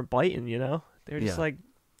people weren't biting. They're just like,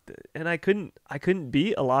 and I couldn't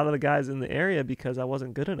beat a lot of the guys in the area because I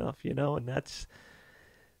wasn't good enough. And that's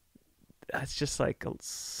just like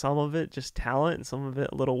some of it just talent and some of it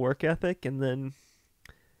a little work ethic. And then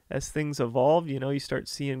as things evolve, you start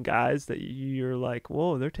seeing guys that you're like,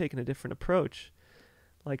 whoa, they're taking a different approach,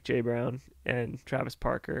 like Jay Brown and Travis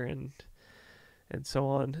Parker and so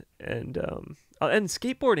on. And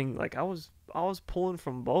skateboarding, like I was pulling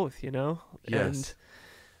from both, Yes.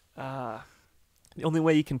 And the only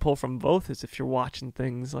way you can pull from both is if you're watching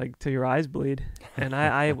things like till your eyes bleed. And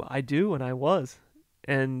I do, and I was.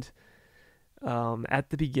 And at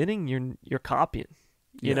the beginning, you're copying,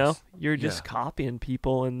 you're just copying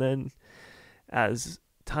people. And then as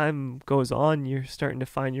time goes on, you're starting to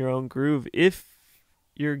find your own groove. If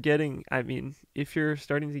you're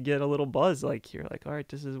starting to get a little buzz, like you're like, all right,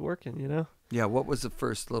 this is working, Yeah. What was the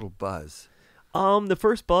first little buzz? The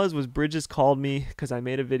first buzz was Bridges called me because I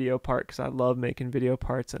made a video part because I love making video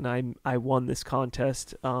parts, and I won this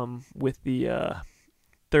contest with the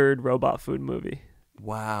third robot food movie.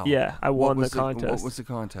 Wow. Yeah, I won the contest. What was the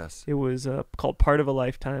contest? It was called Part of a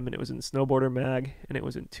Lifetime, and it was in Snowboarder Mag, and it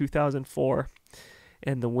was in 2004.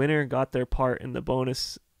 And the winner got their part in the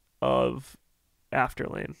bonus of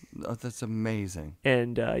Afterlane. Oh, that's amazing.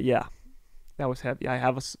 And that was heavy. I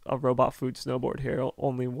have a robot food snowboard here,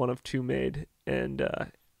 only one of two made, and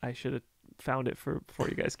I should have found it before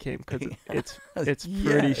you guys came because it's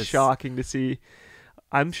pretty shocking to see.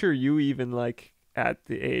 I'm sure you even like at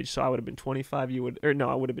the age, so I would have been 25. I would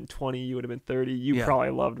have been 20. You would have been 30. You probably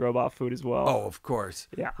loved robot food as well. Oh, of course.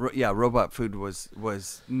 Yeah. Robot food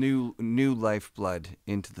was new lifeblood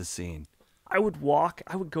into the scene. I would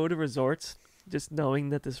go to resorts just knowing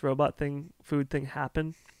that this food thing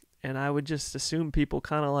happened. And I would just assume people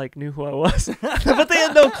kind of like knew who I was, but they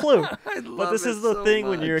had no clue. But this is the thing: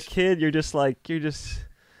 when you're a kid, you're just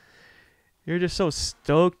so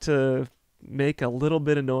stoked to make a little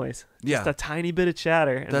bit of noise, just a tiny bit of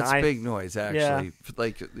chatter. And that's big noise, actually. Yeah.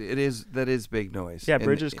 Like that is big noise. Yeah,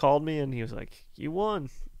 Bridges called me and he was like, "You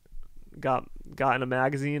won." Got in a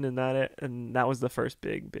magazine, and that was the first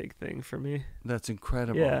big thing for me. That's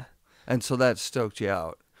incredible. Yeah, and so that stoked you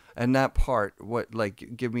out. And that part,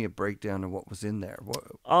 give me a breakdown of what was in there.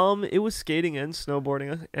 It was skating and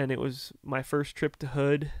snowboarding, and it was my first trip to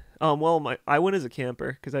Hood. I went as a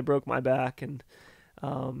camper because I broke my back, and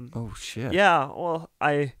oh shit. Yeah, well,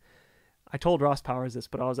 I told Ross Powers this,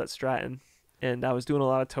 but I was at Stratton, and I was doing a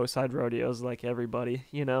lot of toe side rodeos like everybody,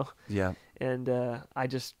 Yeah. And I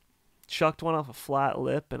just chucked one off a flat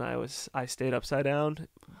lip, and I stayed upside down.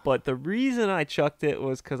 But the reason I chucked it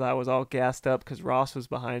was because I was all gassed up because Ross was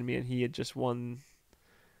behind me and he had just won.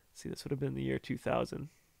 See, this would have been the year 2000,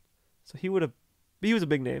 so he was a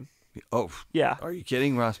big name. Oh yeah. Are you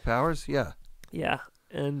kidding, Ross Powers? Yeah. Yeah,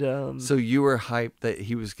 and so you were hyped that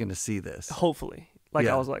he was going to see this. Hopefully,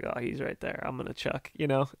 I was like, oh, he's right there. I'm gonna chuck,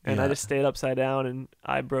 And I just stayed upside down, and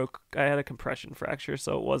I had a compression fracture,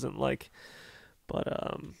 so it wasn't like, but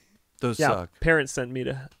those suck. Parents sent me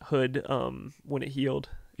to Hood when it healed.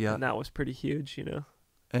 Yeah. And that was pretty huge,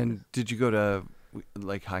 And did you go to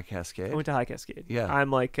High Cascade? I went to High Cascade. Yeah. I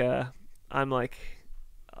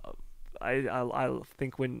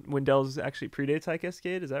think when Wendell's actually predates High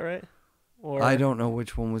Cascade, is that right? Or I don't know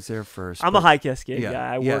which one was there first. I'm a High Cascade yeah,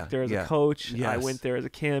 guy. I yeah, worked there as yeah. a coach. Yes. I went there as a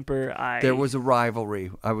camper. There was a rivalry.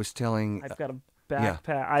 I was telling. I've got a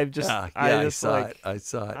backpack. I saw it. I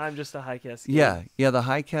saw it. I'm just a High Cascade. Yeah. The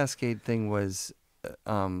High Cascade thing was,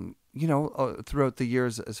 throughout the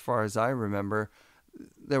years, as far as I remember,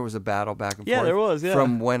 there was a battle back and forth. Yeah, there was. Yeah.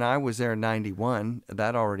 From when I was there in '91,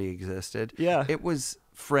 that already existed. Yeah. It was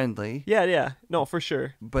friendly. Yeah. No, for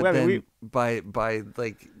sure. But then by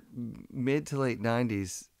like mid to late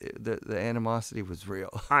 '90s, the animosity was real.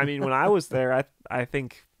 I mean, when I was there, I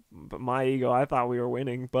think, but my ego, I thought we were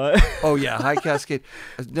winning, but Oh yeah, High Cascade.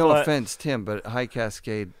 No offense, Tim, but High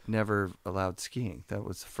Cascade never allowed skiing. That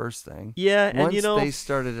was the first thing. Yeah, Once and they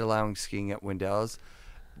started allowing skiing at Wendell's,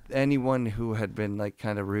 anyone who had been like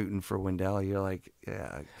kind of rooting for Wendell, you're like,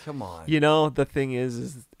 yeah, come on. the thing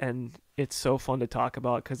is, and it's so fun to talk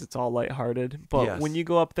about because it's all lighthearted. But when you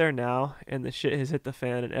go up there now and the shit has hit the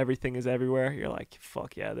fan and everything is everywhere, you're like,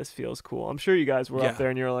 fuck yeah, this feels cool. I'm sure you guys were up there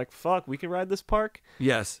and you're like, fuck, we can ride this park.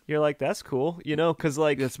 Yes. You're like, that's cool, because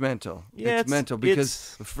like it's mental. Yeah, it's mental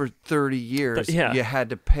because for 30 years you had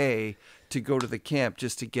to pay to go to the camp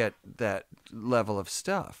just to get that level of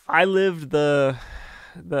stuff. I lived the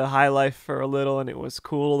high life for a little, and it was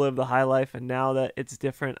cool to live the high life, and now that it's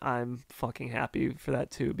different, I'm fucking happy for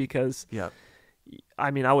that too, because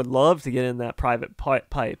I mean, I would love to get in that private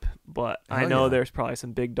pipe, but I know there's probably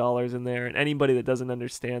some big dollars in there, and anybody that doesn't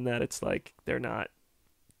understand that, it's like they're not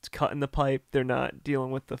cutting the pipe, they're not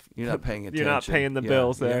dealing with you're not paying attention, you're not paying the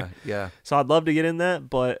bills there. Yeah. So I'd love to get in that,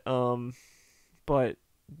 but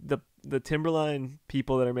the Timberline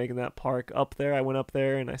people that are making that park up there, I went up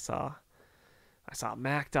there and I saw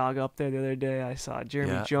Mac Dog up there the other day. I saw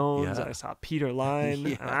Jeremy Jones. I saw Peter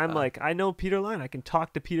Line. And I'm like, I know Peter Line. I can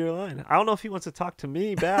talk to Peter Line. I don't know if he wants to talk to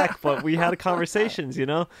me back, but we had conversations,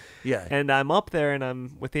 Yeah. And I'm up there and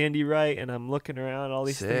I'm with Andy Wright and I'm looking around all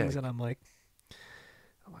these things and I'm like,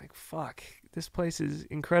 fuck, this place is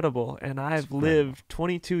incredible. And I've lived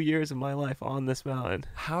 22 years of my life on this mountain.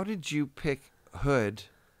 How did you pick Hood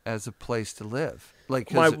as a place to live?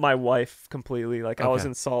 Like my wife completely, like I was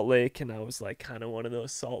in Salt Lake and I was like kind of one of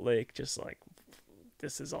those Salt Lake, just like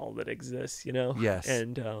this is all that exists, Yes.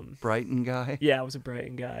 And Brighton guy. Yeah, I was a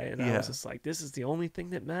Brighton guy, and I was just like, this is the only thing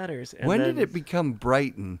that matters. And when did it become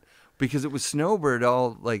Brighton? Because it was Snowboard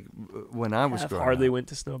all like when I was growing hardly up. went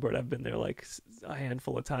to Snowboard. I've been there like a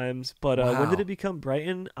handful of times, but when did it become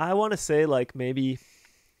Brighton? I want to say like maybe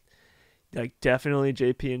like definitely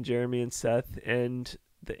JP and Jeremy and Seth and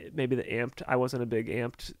maybe the Amped. I wasn't a big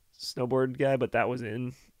Amped snowboard guy, but that was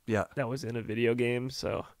in a video game.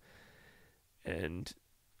 So, and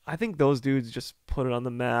I think those dudes just put it on the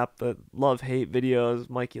map. The love-hate videos,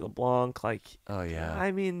 Mikey LeBlanc, like, oh yeah.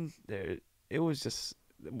 I mean, it was just.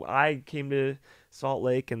 I came to Salt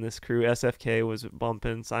Lake and this crew SFK was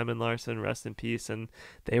bumping, Simon Larson, rest in peace, and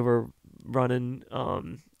they were running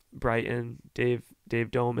Brighton, Dave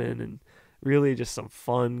Doman, and really just some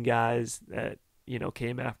fun guys that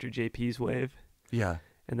came after JP's wave. Yeah.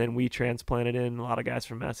 And then we transplanted in a lot of guys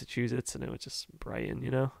from Massachusetts, and it was just Brighton,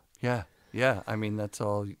 Yeah. Yeah. I mean, that's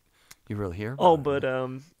all you really hear about. Oh, but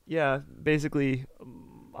yeah, basically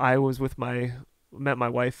I was met my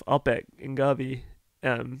wife up in Govey.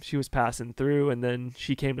 She was passing through, and then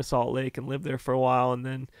she came to Salt Lake and lived there for a while, and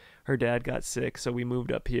then her dad got sick, so we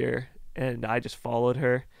moved up here, and I just followed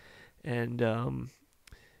her, and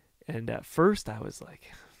at first I was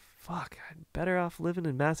like, fuck, I'm better off living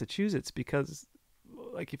in Massachusetts, because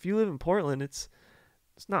like if you live in Portland, it's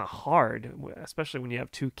not hard, especially when you have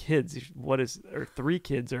 2 kids, or 3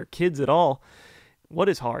 kids, or kids at all. What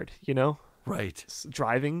is hard, Right.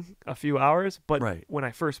 Driving a few hours. But when I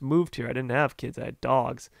first moved here, I didn't have kids. I had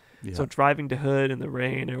dogs. Yeah. So driving to Hood in the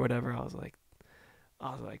rain or whatever, I was like,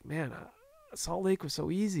 man, Salt Lake was so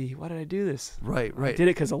easy. Why did I do this? Right. I did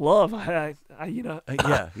it because of love. I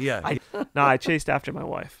chased after my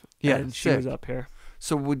wife. Yeah. And she was up here.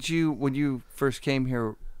 So when you first came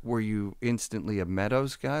here, were you instantly a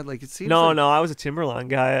Meadows guy? Like it seems. No, I was a Timberline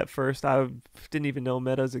guy at first. I didn't even know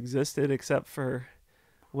Meadows existed except for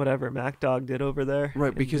whatever Mac Dog did over there.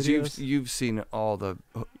 Right, because you've seen all the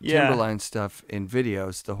Timberline stuff in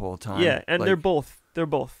videos the whole time. Yeah, and they're both they're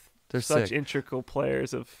such sick. Integral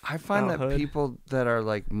players of I find Mount that Hood. people that are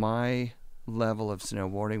like my level of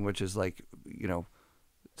snowboarding, which is like,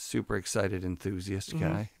 super excited enthusiast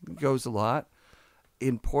guy, goes a lot.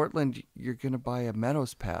 In Portland, you're gonna buy a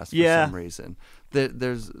Meadows pass for some reason.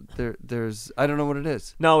 There's I don't know what it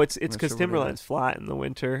is. No, it's because Timberline's flat in the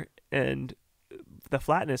winter, and the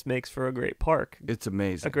flatness makes for a great park. It's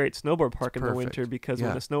amazing. A great snowboard park in the winter, because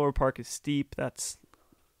when the snowboard park is steep, that's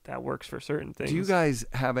that works for certain things. Do you guys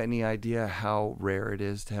have any idea how rare it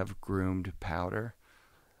is to have groomed powder?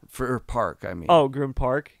 For park, I mean. Oh, Groom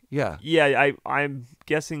Park? Yeah. Yeah, I'm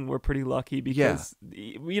guessing we're pretty lucky because,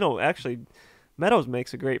 actually, Meadows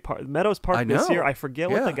makes a great park. Meadows Park this year, I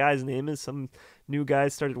forget what the guy's name is. Some new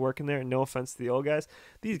guys started working there, and no offense to the old guys.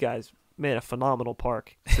 These guys made a phenomenal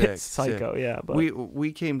park. It's psycho, sick. yeah. But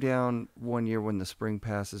we came down one year when the spring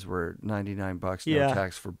passes were $99, no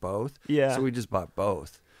tax for both. Yeah. So we just bought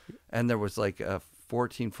both. And there was like a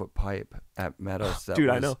 14-foot pipe at Meadows. That Dude,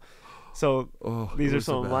 was, I know. So these are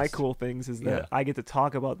some of my best. cool things is that I get to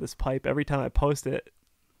talk about this pipe every time I post it.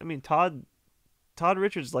 I mean, Todd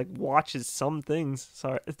Richards like watches some things.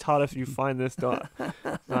 Sorry, Todd, if you find this, not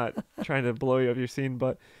trying to blow you off your scene,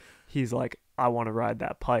 but he's like, I want to ride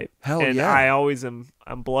that pipe. Hell and yeah. I always I'm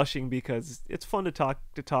blushing because it's fun to talk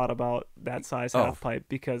to Todd about that size half pipe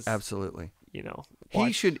because absolutely.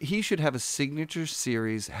 He should have a signature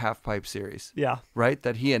series, half pipe series. Yeah. Right?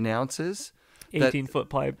 That he announces 18-foot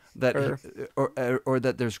pipe. Or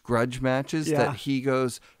that there's grudge matches that he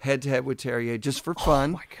goes head to head with Terrier just for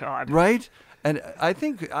fun. Oh my God. Right? And I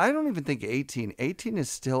don't even think 18. 18 is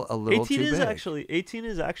still a little too big. 18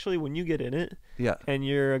 is actually when you get in it. Yeah. And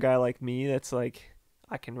you're a guy like me that's like,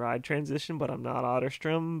 I can ride transition, but I'm not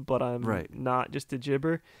Otterstrom, but I'm not just a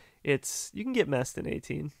jibber. You can get messed in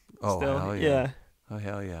 18. Oh, still. hell yeah. Oh,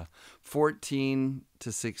 hell yeah. 14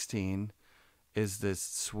 to 16 is this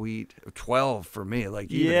sweet 12 for me.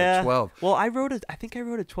 Like even at 12. Well, I think I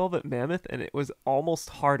rode a 12 at Mammoth, and it was almost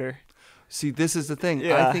harder. See, this is the thing.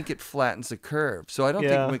 Yeah. I think it flattens the curve. So I don't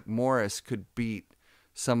think McMorris could beat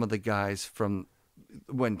some of the guys from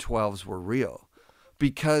when 12s were real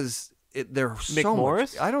because they're so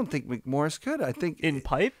much. I don't think McMorris could. I think in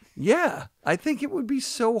pipe. Yeah, I think it would be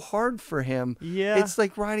so hard for him. Yeah, it's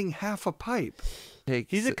like riding half a pipe.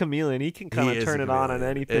 He's a chameleon. He can kind of turn it on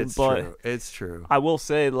anything. It's true. I will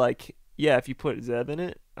say, like, if you put Zeb in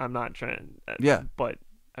it, I'm not trying. But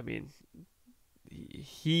I mean,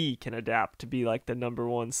 he can adapt to be like the number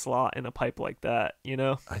one slot in a pipe like that.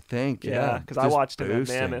 I think. Because I watched him at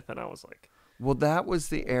Mammoth, and I was like, well, that was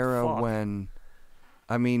the era when.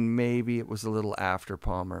 I mean, maybe it was a little after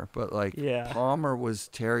Palmer, but like Palmer was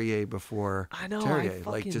Terrier before Terrier,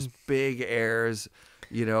 like just big airs,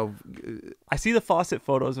 I see the faucet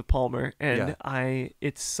photos of Palmer, and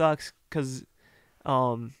it sucks because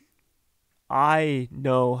I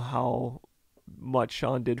know how much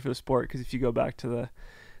Sean did for the sport. Because if you go back to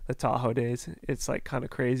the Tahoe days, it's like kind of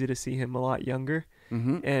crazy to see him a lot younger.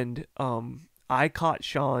 Mm-hmm. And I caught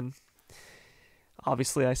Sean.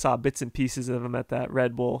 Obviously, I saw bits and pieces of him at that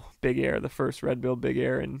Red Bull Big Air, the first Red Bull Big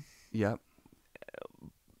Air, and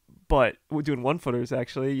but we're doing one footers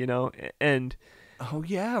actually, and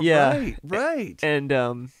right,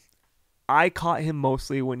 and I caught him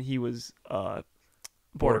mostly when he was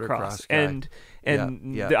border cross, and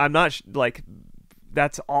I'm not like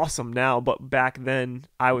that's awesome now, but back then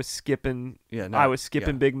I was skipping. I was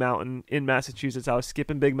skipping Big Mountain in Massachusetts. I was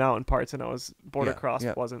skipping Big Mountain parts, and I was border cross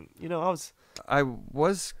wasn't. I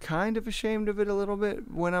was kind of ashamed of it a little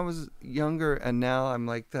bit when I was younger, and now I'm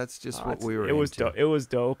like, that's just what we were into. It was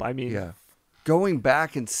dope. I mean, going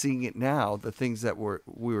back and seeing it now, the things that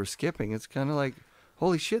we were skipping, it's kind of like,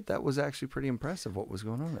 holy shit, that was actually pretty impressive what was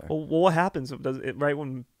going on there. Well, what happens right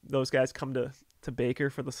when those guys come to Baker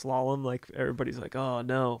for the slalom? Like everybody's like, oh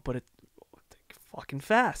no, but they're fucking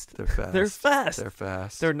fast. They're fast. They're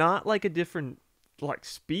fast. They're not like a different like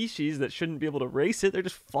species that shouldn't be able to race it. They're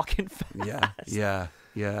just fucking fast. Yeah.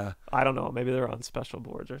 I don't know. Maybe they're on special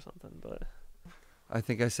boards or something, but I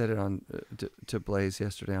think I said it on to Blaze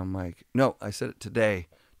yesterday on mic. No, I said it today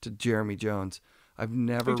to Jeremy Jones. I've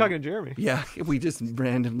never. Are you talking to Jeremy? Yeah, we just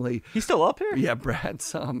randomly. He's still up here? Yeah, Brad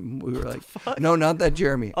saw him. We were like, no, not that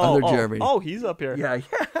Jeremy. Other Jeremy. Oh, he's up here.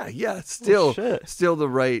 Yeah. Still the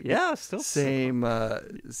right. Yeah, still same.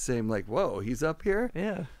 Like, whoa, he's up here.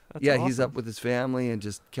 Yeah. That's awesome. Awesome. He's up with his family and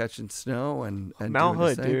just catching snow and Mount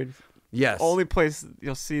doing Hood, dude. Yes. Only place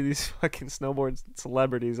you'll see these fucking snowboard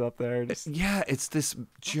celebrities up there. Yeah, it's this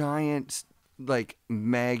giant like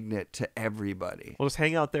magnet to everybody. We'll just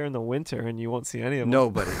hang out there in the winter and you won't see any of them.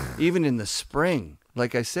 Nobody. Even in the spring.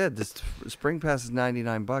 Like I said, this spring pass is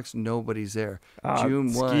 $99. Nobody's there.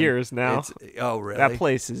 June 1. Skiers now. Oh, really? That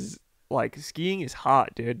place is like skiing is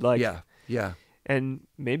hot, dude. Like yeah. And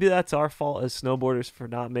maybe that's our fault as snowboarders for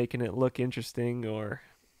not making it look interesting or...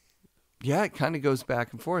 Yeah, it kind of goes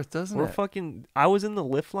back and forth, doesn't it? I was in the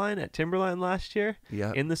lift line at Timberline last year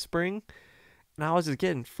in the spring, and I was just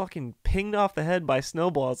getting fucking pinged off the head by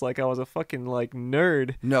snowballs like I was a fucking like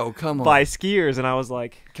nerd. No, come on. By skiers, and I was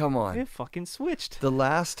like... Come on. It fucking switched. The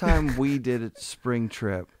last time we did a spring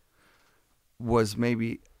trip, was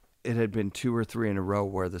maybe it had been 2 or 3 in a row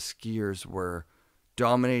where the skiers were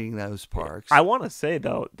dominating those parks. I want to say,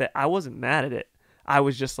 though, that I wasn't mad at it. I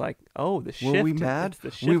was just like, oh, the shift. Were we mad?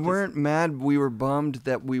 We weren't mad. We were bummed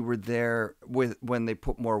that we were there when they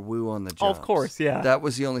put more woo on the jumps. Oh, of course, yeah. That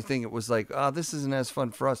was the only thing. It was like, oh, this isn't as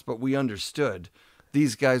fun for us, but we understood.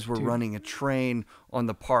 These guys were running a train on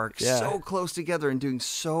the park so close together and doing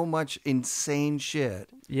so much insane shit.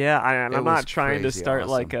 Yeah, I'm not trying to start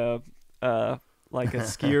awesome. like a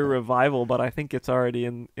skier revival, but I think it's already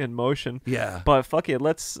in motion. Yeah. But fuck it,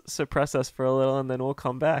 let's suppress us for a little and then we'll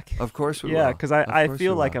come back. Of course we will. Yeah, because I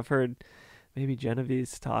feel like I've heard maybe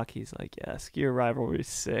Genevieve's talk. He's like, yeah, skier rivalry is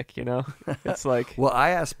sick, you know? It's like, well,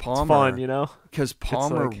 I asked Palmer. It's fun, you know? Because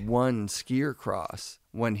Palmer won skier cross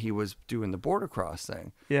when he was doing the border cross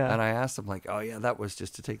thing. Yeah. And I asked him, like, oh, yeah, that was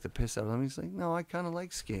just to take the piss out of him. He's like, no, I kind of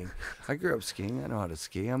like skiing. I grew up skiing. I know how to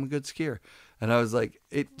ski. I'm a good skier. And I was like,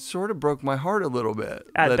 it sort of broke my heart a little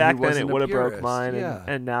bit. Back then, it would have broke mine. Yeah.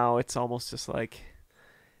 And now it's almost just like,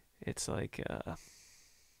 it's like,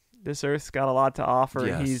 this Earth's got a lot to offer.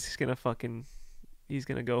 Yes. And he's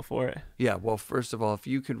going to go for it. Yeah. Well, first of all, if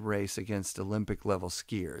you could race against Olympic level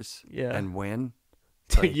skiers and win,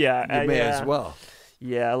 like, you may as well.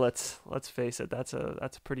 Yeah, let's face it. That's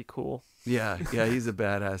pretty cool. Yeah, he's a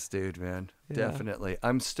badass dude, man. Yeah. Definitely.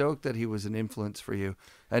 I'm stoked that he was an influence for you.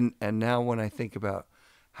 And now when I think about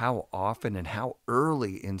how often and how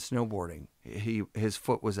early in snowboarding his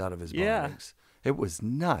foot was out of his bindings, it was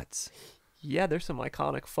nuts. Yeah, there's some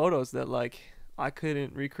iconic photos that like I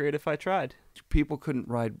couldn't recreate if I tried. People couldn't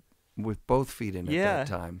ride with both feet in at that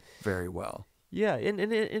time very well. Yeah, and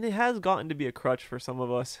it has gotten to be a crutch for some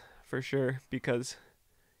of us, for sure, because,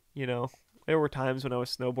 you know, there were times when I was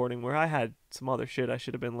snowboarding where I had some other shit I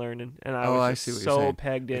should have been learning, and I was just so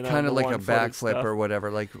pegged in. Kind of like a backflip or whatever,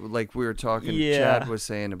 like we were talking. Chad was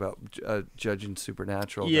saying about judging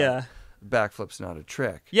Supernatural. Yeah, backflip's not a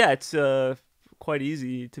trick. Yeah, it's quite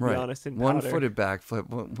easy to be honest. In one-footed backflip.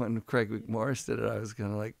 When Craig McMorris did it, I was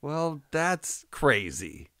kind of like, well, that's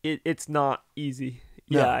crazy. It's not easy.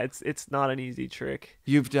 No. Yeah, it's not an easy trick.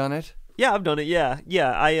 You've done it? Yeah, I've done it. Yeah.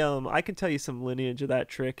 I can tell you some lineage of that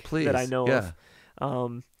trick that I know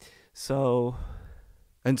of. So.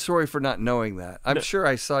 And sorry for not knowing that. I'm sure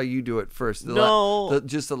I saw you do it first.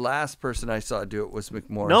 Just the last person I saw do it was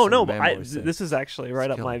McMorris. No, but this is actually right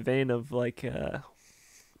up my vein of like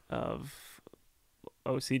of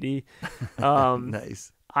OCD.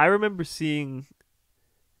 Nice. I remember seeing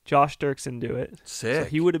Josh Dirksen do it. Sick. So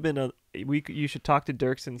he would have been you should talk to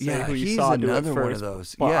Dirksen, say who you saw do it first. He's another one of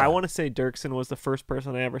those. But I want to say Dirksen was the first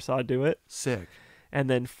person I ever saw do it. Sick. And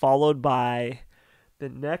then followed by the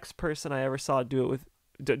next person I ever saw do it with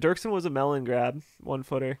Dirksen was a melon grab,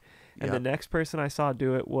 1-footer. And the next person I saw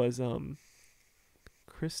do it was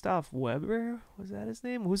Christoph Weber, was that his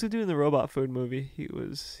name? Who's doing the robot food movie? He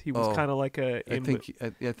was kind of like I think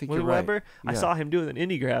you're right. Weber? Yeah. I saw him do it in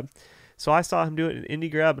indie grab. So I saw him do it in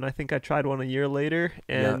indie grab, and I think I tried one a year later,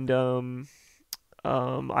 and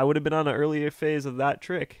I would have been on an earlier phase of that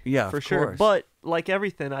trick. Yeah, for sure. Course. But like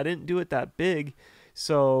everything, I didn't do it that big.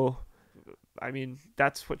 So I mean,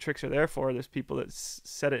 that's what tricks are there for. There's people that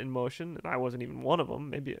set it in motion, and I wasn't even one of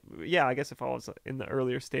them. Maybe, I guess if I was in the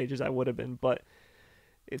earlier stages, I would have been, but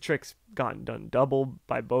tricks gotten done double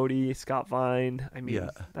by Bodie, Scott Vine. I mean,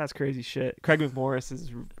 that's crazy shit. Craig McMorris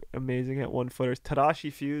is amazing at 1-footers.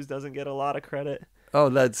 Tadashi Fuse doesn't get a lot of credit. Oh,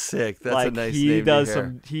 that's sick. That's like, a nice name. He does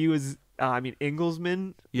he was,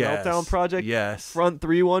 Ingelsman, Meltdown Project. Yes. Front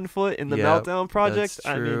 3 1-foot in the Meltdown Project. That's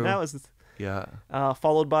true. I mean, that was... Yeah.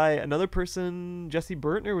 Followed by another person, Jesse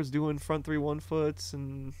Burtner was doing front 3 1-foots,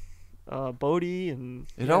 and Bodie, and...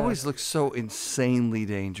 It always looks so insanely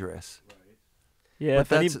dangerous. Yeah,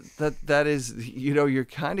 but that is, you know, you're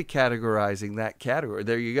kind of categorizing that category.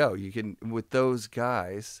 There you go. You can, with those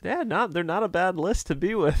guys. Yeah, they're not a bad list to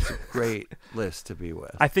be with. It's a great list to be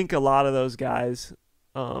with. I think a lot of those guys,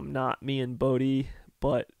 not me and Bodie,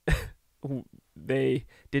 but they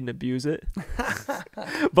didn't abuse it.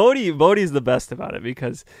 Bodie's the best about it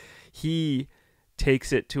because he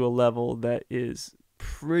takes it to a level that is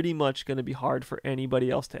pretty much going to be hard for anybody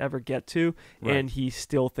else to ever get to, and he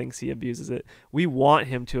still thinks he abuses it. We want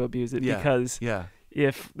him to abuse it because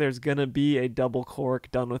if there's going to be a double cork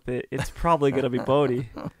done with it, it's probably going to be Bodie.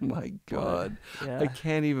 Oh my God. I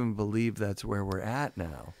can't even believe that's where we're at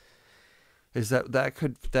now. Is that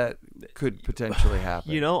could potentially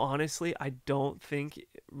happen? You know, honestly, I don't think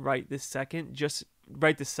right this second,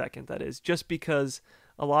 that is, just because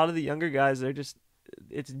a lot of the younger guys,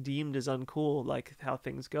 it's deemed as uncool, like how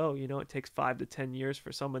things go. You know, it takes 5 to 10 years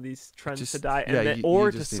for some of these trends to die, and then,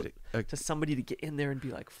 to somebody to get in there and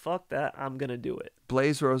be like, "Fuck that, I'm gonna do it."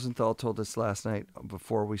 Blaze Rosenthal told us last night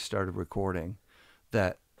before we started recording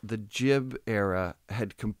that the jib era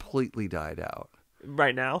had completely died out.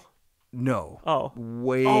 Right now? No. Oh.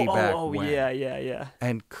 Way back when. Yeah.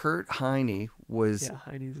 And Kurt Heine was... Yeah,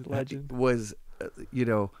 Heine's a legend. Was,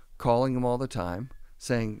 calling him all the time,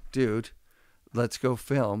 saying, dude, let's go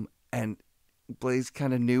film. And Blaze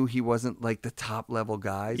kind of knew he wasn't like the top level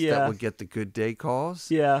guys that would get the good day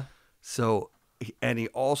calls. Yeah. So, and he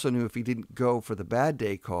also knew if he didn't go for the bad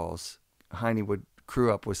day calls, Heine would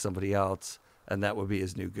crew up with somebody else, and that would be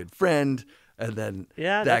his new good friend. And then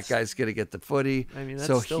that guy's going to get the footy. I mean, that's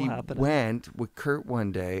so still he happening. went with Kurt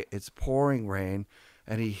one day. It's pouring rain,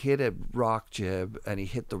 and he hit a rock jib, and he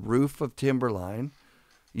hit the roof of Timberline.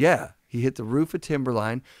 Yeah, he hit the roof of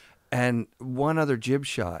Timberline, and one other jib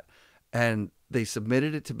shot. And they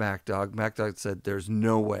submitted it to MacDog. MacDog said, there's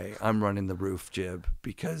no way I'm running the roof jib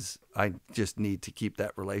because I just need to keep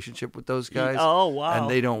that relationship with those guys. Oh, wow. And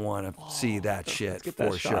they don't want to see that shit get for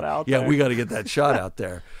that sure. shot out Yeah, there. we got to get that shot out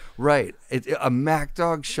there. Right. A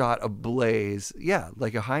MacDog shot of Blaze. Yeah,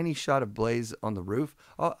 like a Heine shot of Blaze on the roof.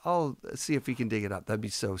 I'll see if he can dig it up. That'd be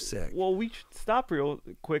so sick. Well, we should stop real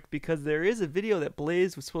quick because there is a video that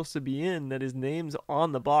Blaze was supposed to be in that his name's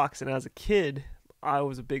on the box. And as a kid, I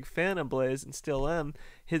was a big fan of Blaze and still am.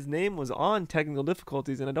 His name was on Technical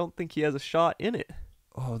Difficulties, and I don't think he has a shot in it.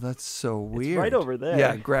 Oh, that's so weird. It's right over there.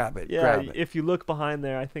 Yeah, grab it. Yeah, grab it. If you look behind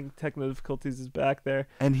there, I think Technical Difficulties is back there.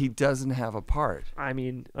 And he doesn't have a part. I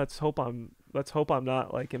mean, let's hope I'm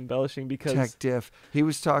not like embellishing because Tech Diff. He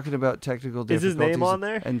was talking about technical difficulties. Is his name on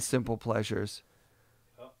there? And simple pleasures.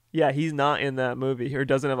 Yeah, he's not in that movie or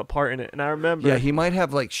doesn't have a part in it. And I remember. Yeah, he might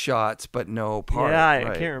have like shots, but no part. Yeah,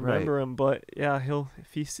 I can't remember him, but yeah,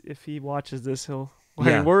 if he watches this, he'll. I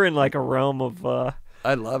Yeah. mean, we're in like a realm of.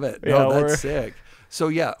 I love it. Yeah, No, that's sick. So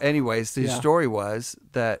yeah. Anyways, the Yeah. story was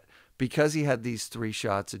that because he had these 3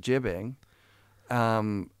 shots of jibbing,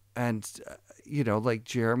 like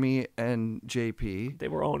Jeremy and JP, they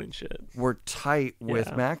were owning shit. were tight with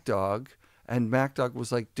MacDog, and MacDog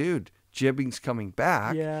was like, dude, jibbing's coming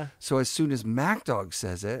back. Yeah. So as soon as MacDog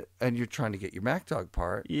says it, and you're trying to get your MacDog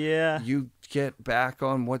part, Yeah. you get back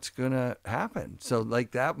on what's gonna happen. So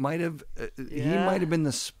like that might have he might have been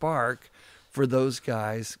the spark for those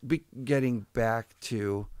guys getting back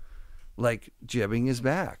to like jibbing is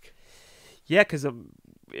back. Yeah, because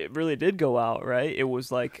it really did go out, right? It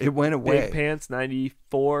was like It went away. Big Pants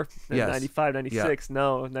 94, then Yes. 95, 96,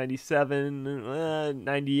 no, 97,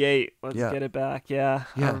 98. Let's get it back. Yeah.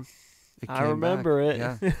 Yeah. I remember it.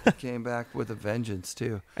 Yeah, it came back with a vengeance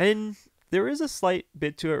too. And there is a slight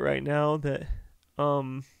bit to it right now that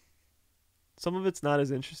some of it's not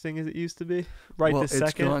as interesting as it used to be. Right this second.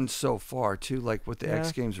 It's gone so far too, like with the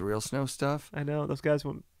X Games real snow stuff. I know those guys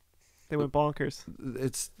went bonkers.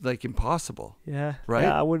 It's like impossible. Yeah. Right?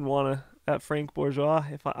 Yeah, I wouldn't want to at Frank Bourgeois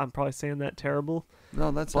if I'm probably saying that terrible.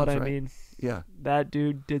 No, that sounds right. But I mean, yeah, that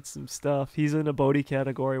dude did some stuff. He's in a Bodie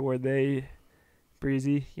category where they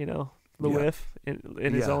breezy, Lewif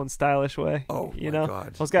in his own stylish way. Oh, my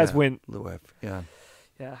God. Those guys win. Lewif, yeah.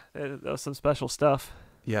 Yeah, that was some special stuff.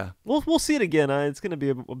 Yeah. We'll see it again. It's going to be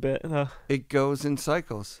a bit. It goes in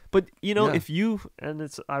cycles. But, if you, and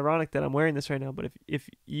it's ironic that I'm wearing this right now, but if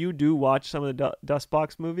you do watch some of the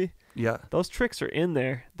Dustbox movie, those tricks are in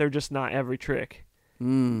there. They're just not every trick.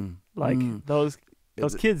 Those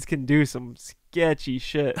kids can do some sketchy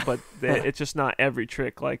shit, but it's just not every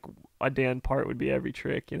trick. Like a Dan part would be every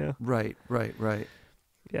trick, Right.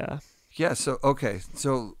 Yeah. Yeah. So okay.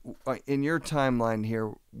 So in your timeline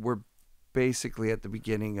here, we're basically at the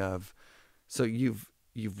beginning of. So you've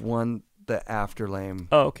won the Afterlame.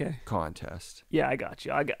 Oh, okay. Contest. Yeah, I got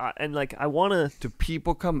you. I want to. Do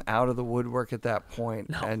people come out of the woodwork at that point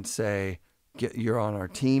and say, "You're on our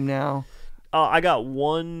team now"? I got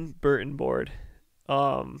one Burton board.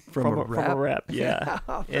 From a rep, yeah.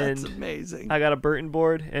 That's amazing. I got a Burton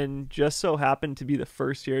board, and just so happened to be the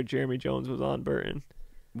first year Jeremy Jones was on Burton.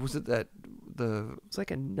 Was it that It was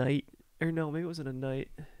like a night, or no, maybe it wasn't a night.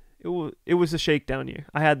 It was a shakedown year.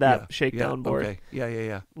 I had that shakedown board. Okay.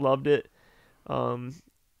 Yeah. Loved it.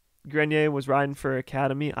 Grenier was riding for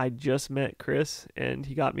Academy. I just met Chris, and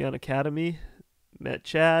he got me on Academy. Met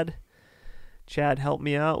Chad. Chad helped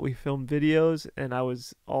me out. We filmed videos, and I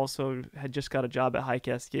had just got a job at High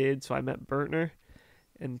Cascade, so I met Bertner,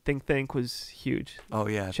 and Think was huge. Oh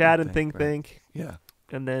yeah, Chad and Think. Yeah,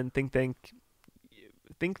 and then Think,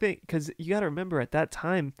 because you got to remember at that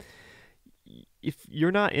time, if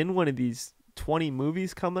you're not in one of these 20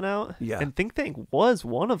 movies coming out. Yeah. And Think Tank was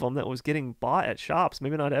one of them that was getting bought at shops.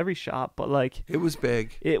 Maybe not every shop, but like It was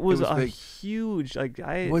big. it was a big. huge, like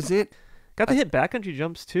Was it? got to hit backcountry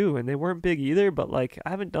jumps too, and they weren't big either, but like I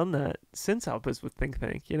haven't done that since I was with Think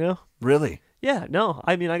Tank, you know? Really? Yeah, no.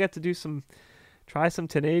 I mean, I got to try some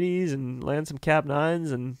 1080s and land some Cap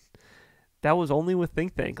 9s, and that was only with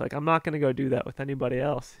Think Tank. Like, I'm not going to go do that with anybody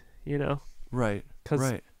else, you know? Right.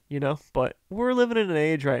 Right. You know, but we're living in an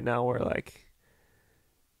age right now where, like,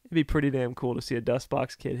 it'd be pretty damn cool to see a dust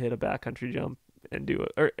box kid hit a backcountry jump and do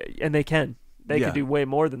it. And they can. They could do way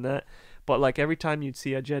more than that. But, like, every time you'd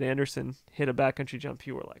see a Jed Anderson hit a backcountry jump,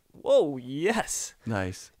 you were like, whoa, yes.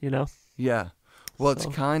 Nice. You know? Yeah. Well, it's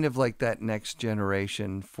kind of like that next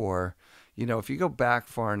generation for, you know, if you go back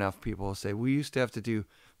far enough, people will say, we used to have to do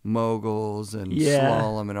moguls and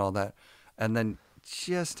slalom and all that. And then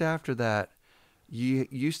just after that, you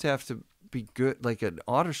used to have to be good. Like an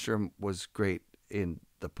Otterstrom was great in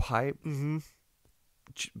the pipe,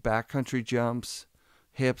 backcountry jumps,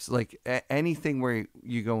 hips, like anything where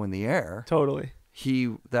you go in the air. Totally.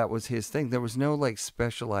 That was his thing. There was no like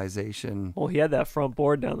specialization. Well, he had that front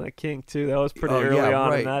board down that kink too. That was pretty early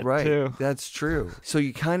on in that too. That's true. So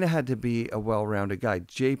you kind of had to be a well-rounded guy.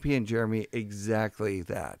 JP and Jeremy, exactly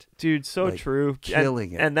that. Dude, so like, true.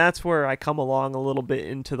 Killing it. And that's where I come along a little bit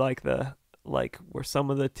into like where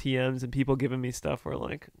some of the TMs and people giving me stuff were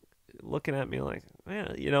like looking at me like,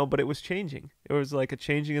 man, you know, but it was changing. It was like a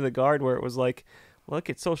changing of the guard where it was like, look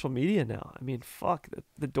at social media now. I mean, fuck,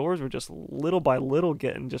 the doors were just little by little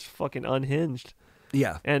getting just fucking unhinged.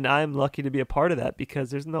 Yeah. And I'm lucky to be a part of that because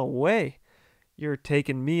there's no way you're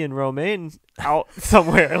taking me and Romaine out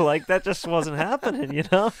somewhere. Like, that just wasn't happening, you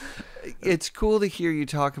know? It's cool to hear you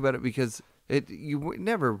talk about it because you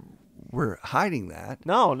never were hiding that.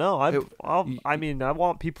 No. I mean, I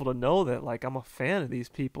want people to know that, like, I'm a fan of these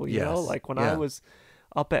people, you know? Like, when I was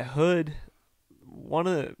up at Hood, one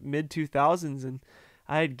of the mid 2000s, and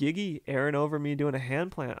I had Giggy airing over me doing a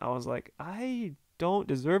hand plant. I was like, I don't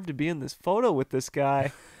deserve to be in this photo with this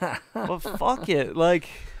guy, but fuck it, like,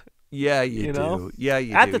 yeah, you do. Know? Yeah,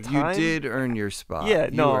 you at do. The time, you did earn your spot. Yeah,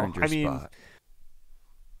 you no, earned your I mean, spot.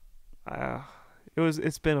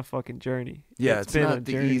 It's been a fucking journey. Yeah, it's not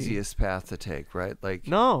the journey. easiest path to take, right? Like,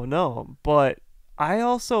 no, but I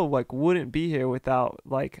also like wouldn't be here without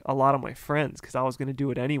like a lot of my friends because I was gonna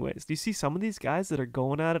do it anyways. Do you see some of these guys that are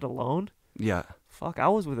going at it alone? Yeah. Fuck, I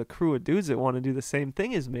was with a crew of dudes that want to do the same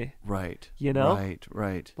thing as me. Right. You know?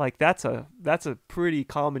 Right. Like that's a pretty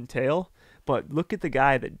common tale, but look at the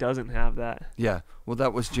guy that doesn't have that. Yeah. Well,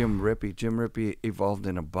 that was Jim Rippey. Jim Rippey evolved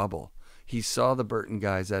in a bubble. He saw the Burton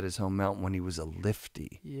guys at his home mountain when he was a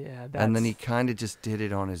lifty. Yeah. And then he kind of just did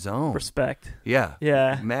it on his own. Respect. Yeah.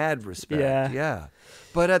 Yeah. Mad respect. Yeah.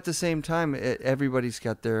 But at the same time, everybody's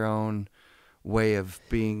got their own way of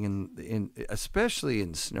being in especially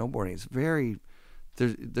in snowboarding. It's very,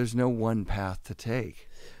 there's no one path to take.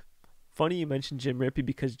 Funny you mentioned Jim Rippey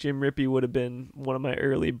because Jim Rippey would have been one of my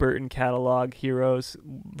early Burton catalog heroes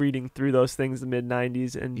reading through those things in the mid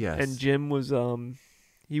 90s. And Jim was,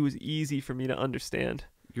 he was easy for me to understand.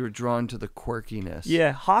 You were drawn to the quirkiness.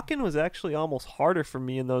 Yeah, Hawken was actually almost harder for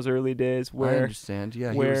me in those early days. Where I understand.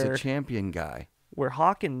 Yeah, he was a champion guy. Where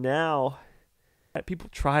Hawken now, people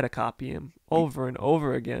try to copy him over and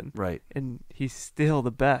over again. Right. And he's still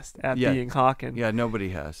the best at being Hawken. Yeah, nobody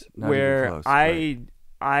has. Not where even close.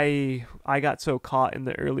 I got so caught in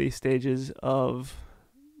the early stages of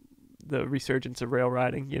the resurgence of rail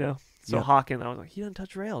riding, you know. So Hawken, I was like, he doesn't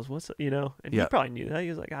touch rails. What's, you know? And he probably knew that. He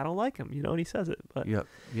was like, I don't like him, you know, and he says it. But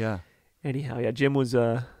anyhow, yeah, Jim was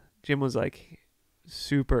like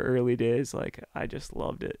super early days. Like, I just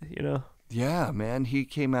loved it, you know. Yeah, man, he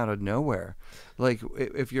came out of nowhere. Like,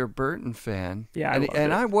 if you're a Burton fan,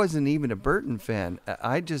 and I wasn't even a Burton fan.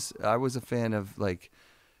 I was a fan of like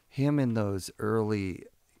him in those early,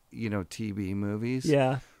 you know, TV movies.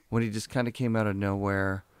 Yeah, when he just kind of came out of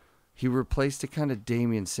nowhere. He replaced the kind of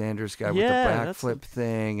Damian Sanders guy with the backflip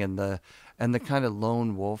thing and the kind of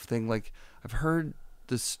lone wolf thing. Like, I've heard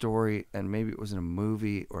the story, and maybe it was in a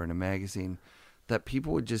movie or in a magazine, that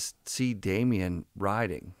people would just see Damian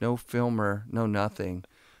riding, no filmer, no nothing,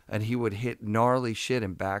 and he would hit gnarly shit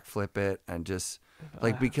and backflip it and just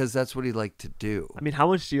like, because that's what he liked to do. I mean, how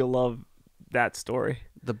much do you love that story?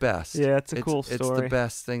 The best. Yeah, it's a cool story. It's the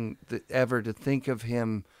best thing ever to think of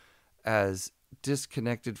him as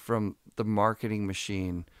disconnected from the marketing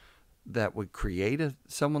machine that would create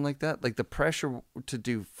someone like that, like the pressure to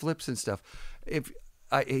do flips and stuff.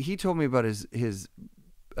 He told me about his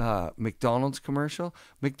McDonald's commercial.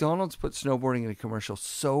 McDonald's put snowboarding in a commercial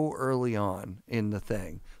so early on in the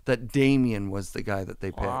thing that Damien was the guy that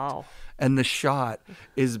they picked. Wow. And the shot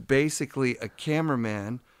is basically a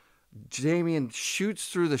cameraman. Damien shoots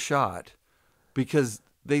through the shot because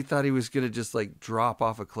they thought he was going to just like drop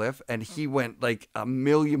off a cliff, and he went like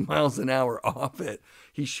 1,000,000 miles an hour off it.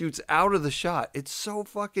 He shoots out of the shot. It's so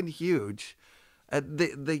fucking huge.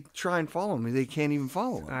 They try and follow him. They can't even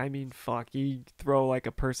follow him. I mean, fuck. You throw like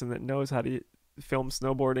a person that knows how to film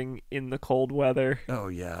snowboarding in the cold weather. Oh,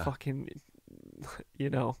 yeah. Fucking, you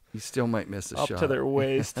know. You still might miss a up shot. To their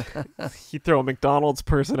waist. You throw a McDonald's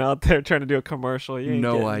person out there trying to do a commercial. You ain't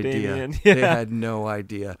no idea. Yeah. They had no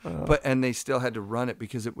idea. And they still had to run it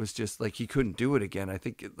because it was just like he couldn't do it again. I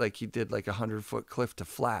think like he did like 100-foot cliff to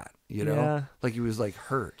flat, you know? Yeah. Like he was like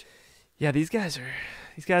hurt. Yeah, these guys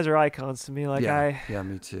are icons to me. Like yeah,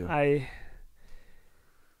 me too. I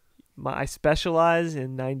specialize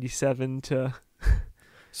in 97 to.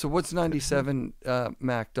 So what's 97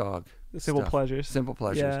 Mac Dog? Simple stuff? Pleasures. Simple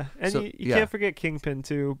Pleasures. Yeah, and so, you can't forget Kingpin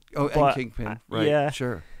too. Oh, and Kingpin, right? Yeah,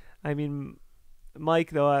 sure. I mean,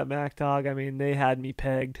 Mike though at Mac Dog, I mean they had me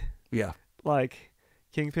pegged. Yeah. Like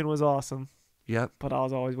Kingpin was awesome. Yep. But I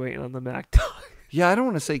was always waiting on the Mac Dog. Yeah, I don't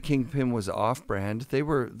want to say Kingpin was off-brand. They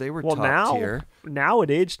were top tier. Now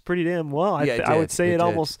it aged pretty damn well. I would say it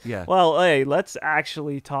almost. Yeah. Well, hey, let's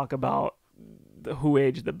actually talk about who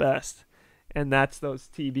aged the best, and that's those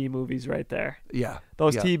TB movies right there. Yeah.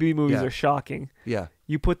 Those TB movies are shocking. Yeah.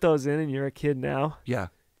 You put those in, and you're a kid now. Yeah.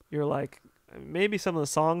 You're like, maybe some of the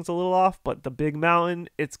songs a little off, but the Big Mountain,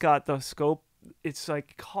 it's got the scope. It's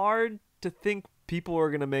like hard to think people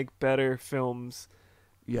are gonna make better films.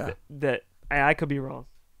 Yeah. That I could be wrong.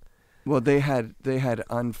 Well, they had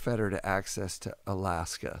unfettered access to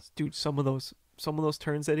Alaska. Dude, some of those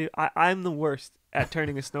turns they do. I'm the worst at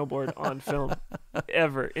turning a snowboard on film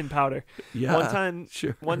ever in powder. Yeah.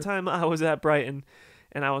 One time I was at Brighton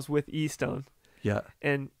and I was with Eastone. Yeah.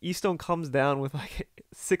 And Eastone comes down with like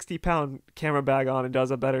a 60-pound camera bag on and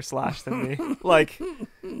does a better slash than me. Like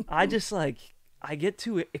I get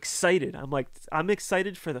too excited. I'm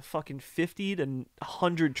excited for the fucking 50 to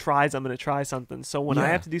 100 tries I'm going to try something. So when I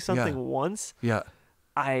have to do something once,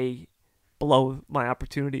 I blow my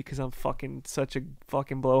opportunity because I'm fucking such a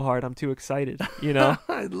fucking blowhard. I'm too excited, you know?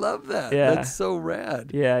 I love that. Yeah. That's so rad.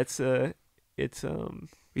 Yeah, it's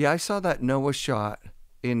Yeah, I saw that Noah shot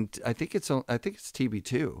in I think it's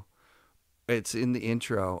TB2. It's in the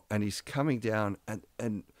intro and he's coming down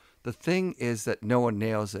and the thing is that Noah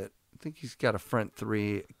nails it. I think he's got a front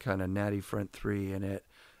three, kind of natty front three in it,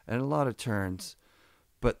 and a lot of turns.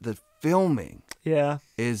 But the filming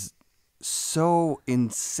is so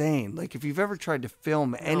insane. Like, if you've ever tried to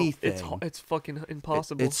film anything... It's fucking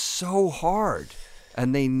impossible. It's so hard.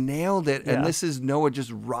 And they nailed it. Yeah. And this is Noah just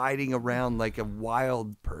riding around like a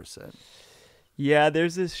wild person. Yeah,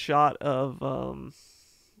 there's this shot of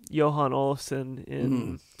Johan Olofsson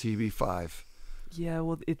in... TB5. Yeah,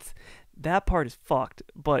 well, it's... That part is fucked,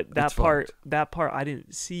 but that part I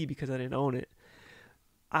didn't see because I didn't own it.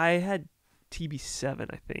 I had TB7,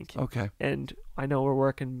 I think. Okay. And I know we're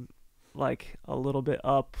working like a little bit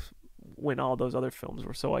up when all those other films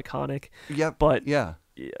were so iconic. Yep. But yeah,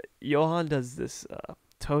 Johan does this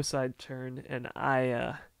toe side turn, and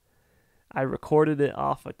I recorded it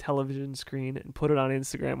off a television screen and put it on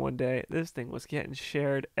Instagram one day. This thing was getting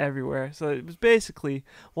shared everywhere. So it was basically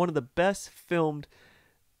one of the best filmed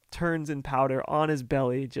turns in powder on his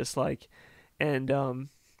belly, just like, and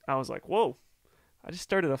I was like, whoa, I just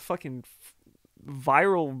started a fucking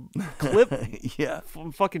viral clip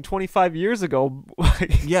from fucking 25 years ago.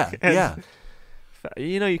 Yeah.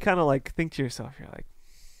 You know, you kind of like think to yourself, you're like,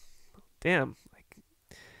 damn, like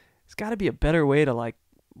there's got to be a better way to like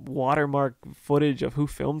watermark footage of who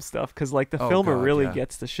filmed stuff, because like the filmer really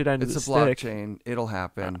gets the shit end of the stick. It's a blockchain. It'll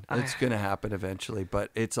happen. It's gonna happen eventually,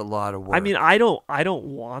 but it's a lot of work. I mean, I don't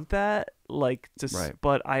want that, like, right.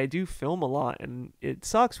 But I do film a lot, and it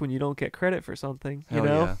sucks when you don't get credit for something. You Hell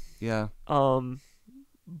know? Yeah.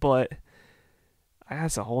 But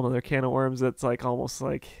that's a whole other can of worms. That's like almost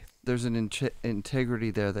like there's an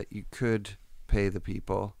integrity there that you could pay the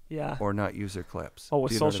people, or not use their clips. Oh,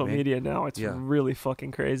 with social media now, it's really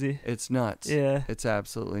fucking crazy. It's nuts. Yeah, it's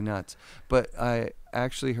absolutely nuts. But I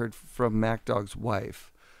actually heard from Mac Dog's wife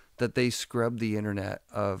that they scrubbed the internet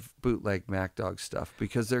of bootleg Mac Dog stuff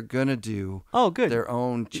because they're gonna do their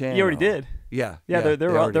own channel. You already did. Yeah.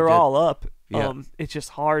 They're all up. Yeah. It's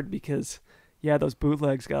just hard because those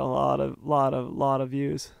bootlegs got a lot of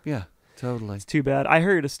views. Yeah. Totally. It's too bad. I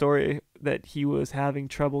heard a story that he was having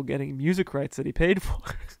trouble getting music rights that he paid for.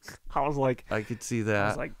 I was like, I could see that. I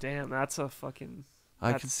was like, damn, that's a fucking...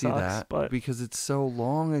 I could see that, but because it's so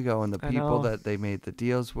long ago, and the people that they made the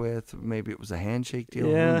deals with, maybe it was a handshake deal.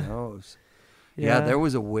 Yeah. Who knows? Yeah, there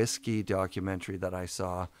was a whiskey documentary that I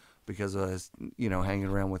saw because I was, hanging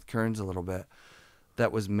around with Kearns a little bit,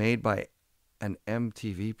 that was made by an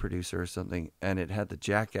MTV producer or something, and it had the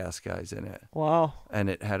Jackass guys in it. Wow. And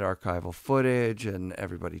it had archival footage and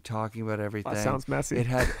everybody talking about everything. That sounds messy. It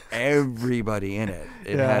had everybody in it.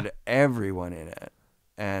 It had everyone in it.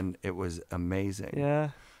 And it was amazing.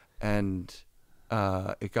 Yeah. And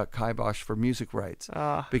it got kiboshed for music rights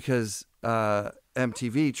because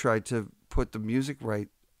MTV tried to put the music right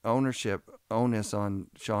onus on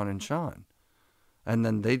Sean and Sean. And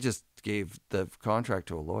then they just gave the contract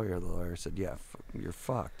to a lawyer. The lawyer said, yeah, you're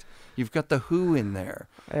fucked. You've got the Who in there.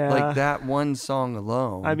 Yeah. Like that one song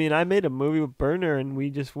alone. I mean, I made a movie with Burner, and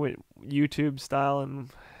we just went YouTube style, and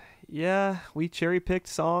we cherry-picked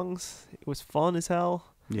songs. It was fun as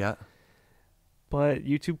hell. Yeah. But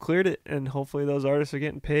YouTube cleared it, and hopefully those artists are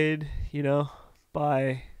getting paid,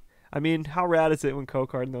 by... I mean, how rad is it when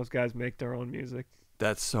Cocard and those guys make their own music?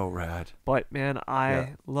 That's so rad. But man,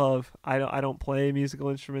 I don't play musical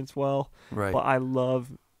instruments well, right? But I love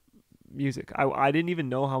music. I didn't even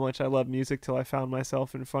know how much I love music till I found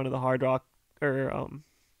myself in front of the Hard Rock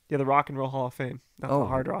the Rock and Roll Hall of Fame, not the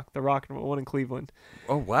Hard Rock, the Rock and Roll one in Cleveland.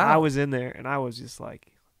 Oh wow! I was in there and I was just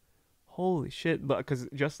like, holy shit! But because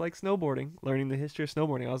just like snowboarding, learning the history of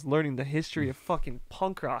snowboarding, I was learning the history of fucking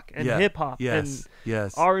punk rock and hip hop and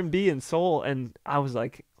R&B and soul, and I was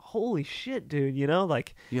like, holy shit, dude,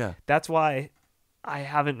 that's why I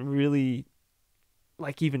haven't really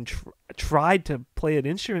even tried to play an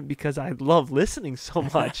instrument, because I love listening so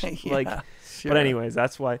much. Sure. But anyways,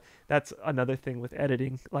 that's another thing with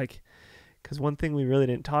editing, because one thing we really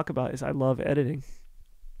didn't talk about is I love editing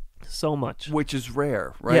so much, which is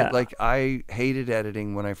rare, right? Yeah. I hated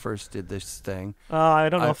editing when I first did this thing. I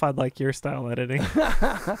don't know if I'd like your style editing.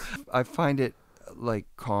 I find it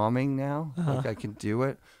calming now. I can do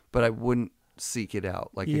it, but I wouldn't seek it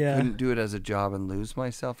out. I couldn't do it as a job and lose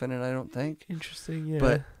myself in it, I don't think. Interesting,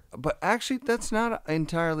 yeah. But actually, that's not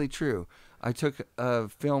entirely true. I took a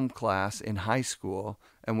film class in high school,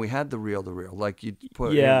 and we had the reel-to-reel. You'd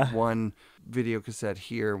put in one video cassette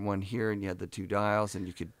here, one here, and you had the two dials, and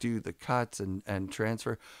you could do the cuts and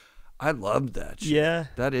transfer. I loved that shit. Yeah.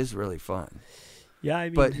 That is really fun. Yeah, I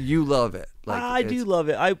mean... But you love it. I do love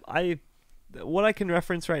it. What I can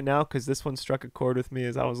reference right now, because this one struck a chord with me,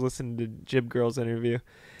 is I was listening to Jib Girl's interview.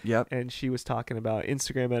 Yep. And she was talking about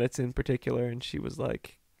Instagram edits in particular, and she was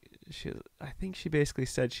like, I think she basically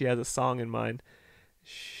said she has a song in mind.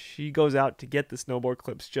 She goes out to get the snowboard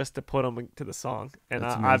clips just to put them to the song. And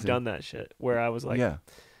I've done that shit where I was like, well,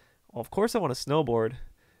 of course I want to snowboard,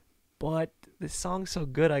 but this song's so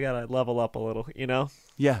good, I got to level up a little,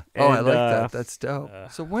 Yeah. And, I like that. That's dope.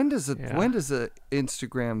 So when does the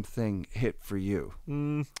Instagram thing hit for you?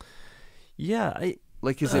 Yeah.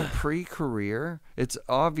 Is it pre-career? It's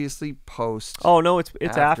obviously post. Oh, no, it's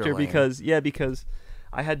after Lane. because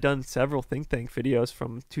I had done several Think Tank videos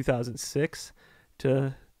from 2006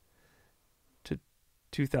 to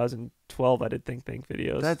 2012. I did Think Tank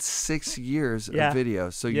videos. That's 6 years of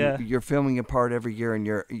videos. So you're filming a part every year, and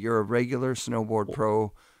you're a regular snowboard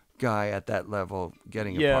pro guy at that level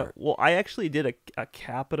getting a part. Well, I actually did a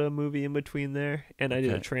CAPiTA movie in between there, and I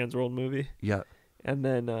did a Transworld movie. Yeah. And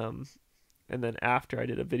then after I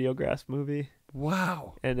did a Videograph movie.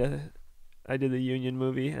 Wow. And I did the Union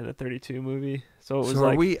movie and a 32 movie. So it was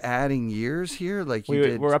are we adding years here?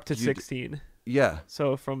 We're up to 16. Yeah.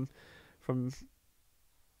 So from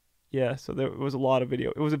so there was a lot of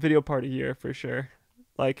video. It was a video part a year for sure.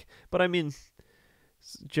 But I mean,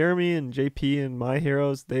 Jeremy and JP and my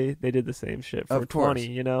heroes, they did the same shit for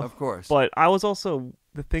 20, Of course. But I was also,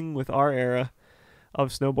 the thing with our era of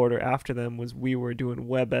snowboarder after them was we were doing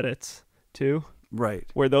web edits too. Right.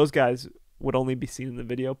 Where those guys would only be seen in the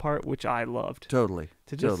video part, which I loved. Totally.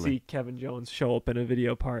 To just see Kevin Jones show up in a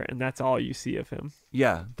video part, and that's all you see of him.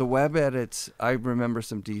 Yeah, the web edits, I remember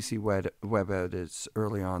some DC web edits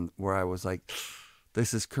early on where I was like,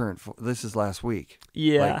 this is last week.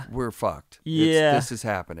 Yeah. We're fucked. Yeah. This is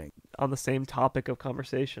happening. On the same topic of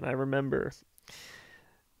conversation, I remember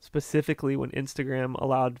specifically when Instagram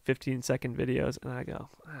allowed 15-second videos, and I go,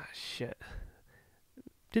 shit.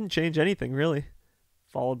 Didn't change anything, really.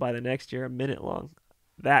 Followed by the next year, a minute long.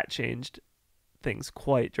 That changed things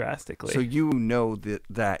quite drastically. So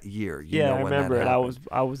that year. I remember it.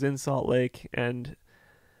 I was in Salt Lake, and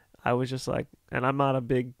I was just like, and I'm not a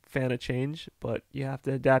big fan of change, but you have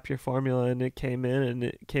to adapt your formula, and it came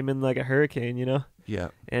in like a hurricane, Yeah.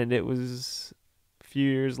 And it was a few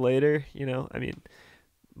years later, I mean,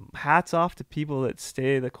 hats off to people that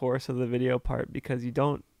stay the course of the video part, because you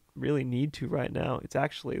don't really need to right now. It's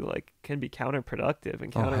actually like can be counterproductive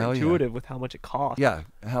and counterintuitive with how much it costs. Yeah,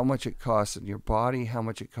 how much it costs in your body, how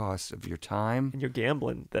much it costs of your time, and you're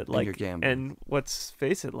gambling. And let's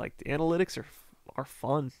face it, like the analytics are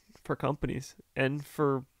fun for companies and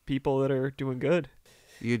for people that are doing good.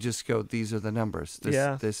 You just go, these are the numbers.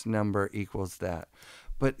 This number equals that.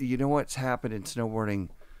 But you know what's happened in snowboarding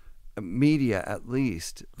media, at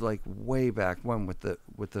least like way back when with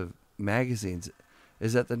the magazines,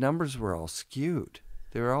 is that the numbers were all skewed.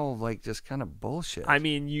 They were all like just kind of bullshit. I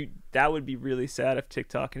mean, that would be really sad if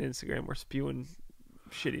TikTok and Instagram were spewing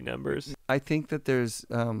shitty numbers. I think that there's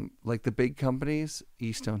like the big companies.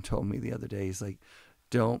 Eastone told me the other day, he's like,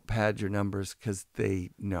 don't pad your numbers because they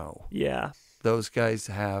know. Yeah. Those guys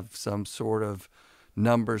have some sort of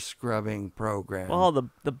number scrubbing program. Well,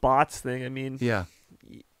 the bots thing, I mean. Yeah.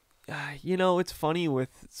 You know, it's funny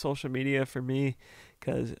with social media for me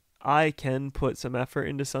because I can put some effort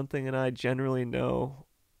into something and I generally know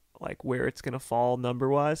like where it's going to fall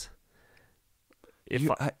number-wise.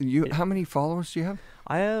 How many followers do you have?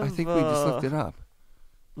 I think we just looked it up.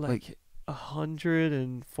 Like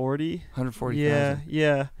 140. 140,000.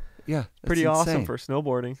 Yeah. Yeah. Pretty awesome insane. for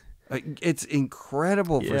snowboarding. It's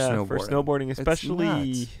incredible for snowboarding. For snowboarding,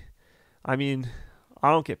 especially. I mean,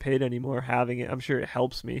 I don't get paid anymore having it. I'm sure it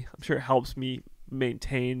helps me. I'm sure it helps me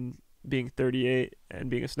maintain being 38 and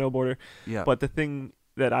being a snowboarder. Yeah. But the thing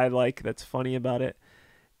that I like that's funny about it,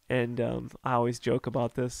 and I always joke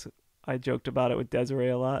about this. I joked about it with Desiree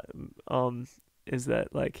a lot. Is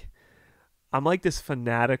that like I'm like this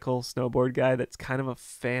fanatical snowboard guy that's kind of a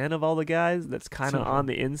fan of all the guys that's kind of on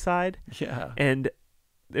the inside. Yeah. And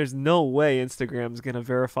there's no way Instagram's going to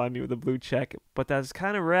verify me with a blue check, but that's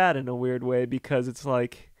kind of rad in a weird way because it's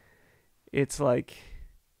like you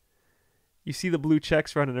see the blue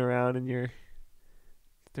checks running around and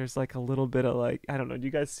there's like a little bit of like, I don't know. Do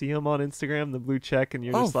you guys see them on Instagram, the blue check? And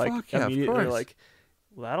you're just like, immediately you're like,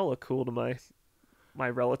 well, that'll look cool to my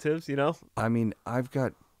relatives, you know? I mean, I've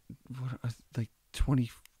got like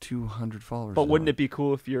 2,200 followers. But wouldn't it be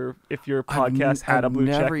cool if your podcast had a blue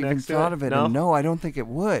check next to it? I've never even thought of it. No? And no, I don't think it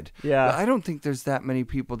would. Yeah. I don't think there's that many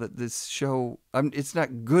people that this show. It's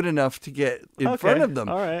not good enough to get in front of them.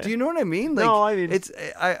 All right. Do you know what I mean? Like, no, I mean it's.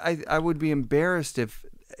 I would be embarrassed if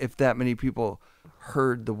that many people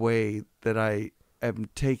heard the way that I am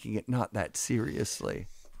taking it not that seriously.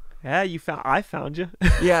 Yeah, I found you.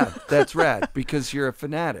 Yeah, that's rad because you're a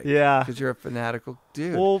fanatic. Yeah, because you're a fanatical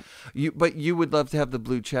dude. Well, but you would love to have the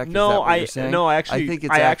blue check. No, is that what you're saying?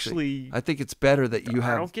 I think it's better that you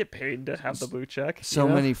have. I don't get paid to have the blue check. So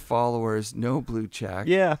many followers, no blue check.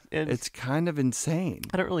 Yeah, and it's kind of insane.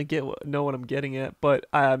 I don't really know what I'm getting at, but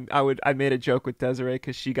I made a joke with Desiree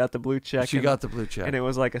because she got the blue check. She got the blue check, and it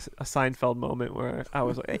was like a Seinfeld moment where I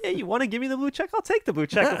was like, "Hey, you want to give me the blue check? I'll take the blue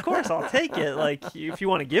check. Of course, I'll take it. Like if you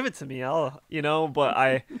want to give it to me, I'll, but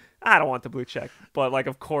I don't want the blue check, but like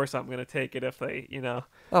of course I'm gonna take it if they,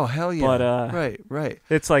 Oh hell yeah! But right.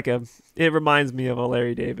 It's like it reminds me of a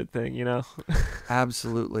Larry David thing,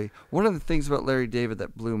 Absolutely. One of the things about Larry David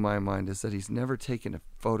that blew my mind is that he's never taken a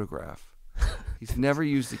photograph. He's never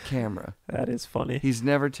used a camera. That is funny. He's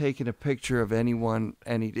never taken a picture of anyone.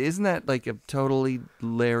 Isn't that like a totally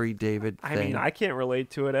Larry David thing? I mean, I can't relate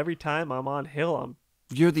to it. Every time I'm on hill,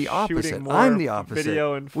 You're the opposite. I'm the opposite.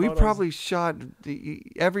 Video and we probably shot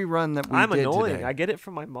every run that we did today. I'm annoying. I get it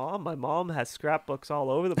from my mom. My mom has scrapbooks all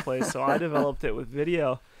over the place, so I developed it with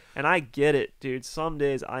video. And I get it, dude. Some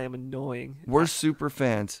days I am annoying. We're super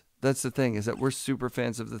fans. That's the thing, is that we're super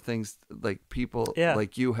fans of the things like people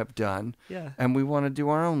like you have done. Yeah. And we want to do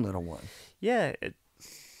our own little one. Yeah.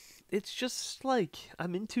 It's just like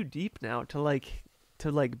I'm in too deep now to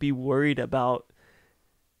be worried about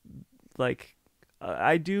like.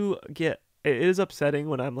 I do get it is upsetting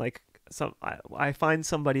when I'm like I find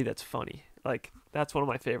somebody that's funny. Like that's one of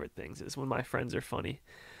my favorite things is when my friends are funny.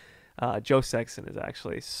 Joe Sexton is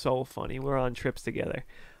actually so funny. We're on trips together.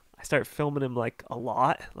 I start filming him like a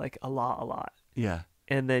lot. Yeah.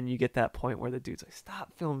 And then you get that point where the dude's like,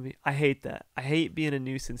 "Stop filming me." I hate that. I hate being a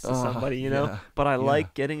nuisance to somebody, you know. But I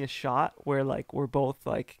like getting a shot where like we're both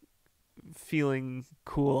like feeling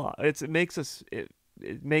cool. It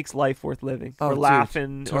makes life worth living. We're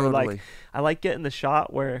laughing, totally. Or like I like getting the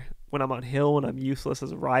shot where when I'm on hill when I'm useless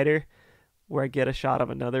as a rider, where I get a shot of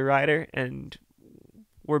another rider and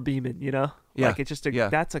we're beaming, Yeah. Like it's just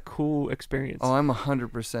that's a cool experience. Oh, I'm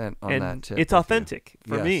 100% on and that tip. It's authentic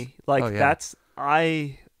for me. Like that's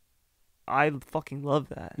I I fucking love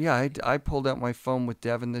that. Yeah, I pulled out my phone with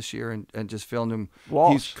Devin this year and just filmed him.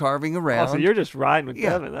 Walsh. He's carving around. Oh, so you're just riding with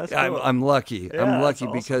Devin. That's cool. I'm lucky. Yeah, I'm lucky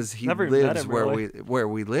awesome. because he Never met lives him, where really. where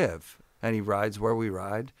we live, and he rides where we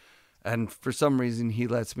ride. And for some reason, he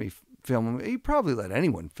lets me film him. He probably let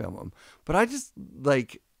anyone film him, but I just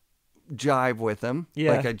like jive with him,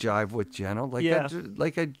 like I jive with Jenna, like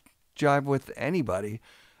I jive with anybody.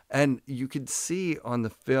 And you could see on the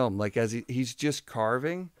film, like as he's just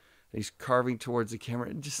carving, he's carving towards the camera,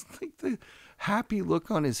 and just like the happy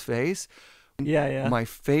look on his face. Yeah. My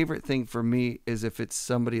favorite thing for me is if it's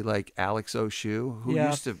somebody like Alex O'Shoe, who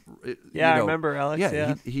used to, I remember Alex.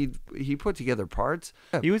 Yeah, he put together parts.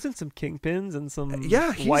 He was in some Kingpins and some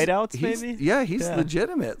whiteouts, maybe. Yeah, he's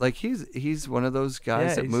legitimate. Like he's one of those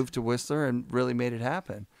guys that he's... moved to Whistler and really made it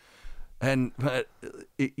happen. But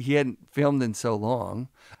he hadn't filmed in so long,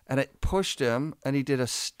 and it pushed him, and he did a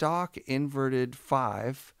stock inverted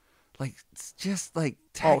 5, like just like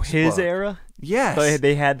textbook. Oh, his era. Yes, so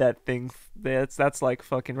they had that thing. That's like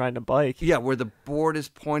fucking riding a bike. Yeah, where the board is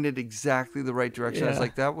pointed exactly the right direction. I was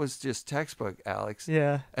like, that was just textbook, Alex.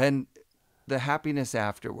 Yeah, and the happiness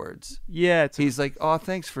afterwards. Yeah, he's like, oh,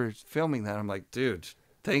 thanks for filming that. I'm like, dude.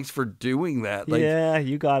 Thanks for doing that. Like, yeah,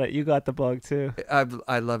 you got it. You got the bug too.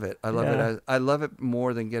 I love it. I love it. I love it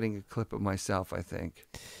more than getting a clip of myself, I think.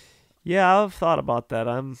 Yeah, I've thought about that.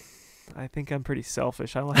 I think I'm pretty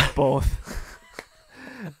selfish. I like both.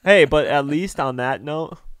 Hey, but at least on that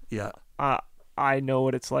note, I know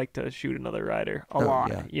what it's like to shoot another rider a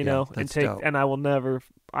lot, you know, and take dope. And I will never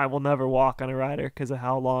walk on a rider because of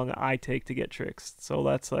how long I take to get tricks. So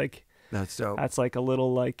that's dope. That's like a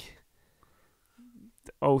little like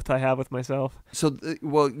oath I have with myself. So,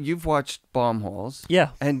 well, you've watched Bomb Holes. Yeah.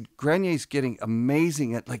 And Grenier's getting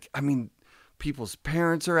amazing at, like, I mean, people's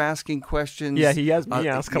parents are asking questions. Yeah, he has me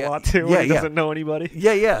ask a lot, too, when he doesn't know anybody.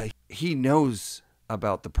 Yeah. He knows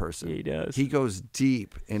about the person. Yeah, he does. He goes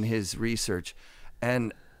deep in his research.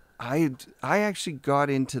 And I actually got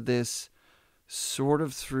into this sort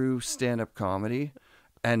of through stand-up comedy.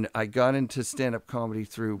 And I got into stand-up comedy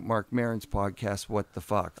through Mark Maron's podcast, What the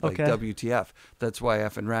Fuck? Like WTF. That's why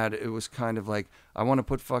FNRad, it was kind of like, I want to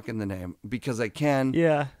put fuck in the name because I can.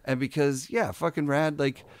 Yeah. And because, fucking rad,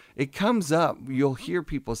 like, it comes up. You'll hear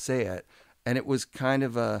people say it. And it was kind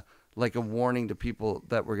of a warning to people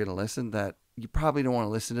that were going to listen that you probably don't want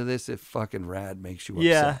to listen to this if fucking rad makes you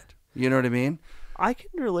upset. You know what I mean? I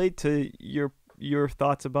can relate to your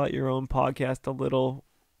thoughts about your own podcast a little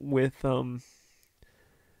with...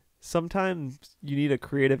 Sometimes you need a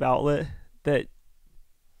creative outlet that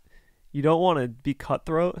you don't want to be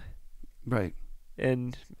cutthroat. Right.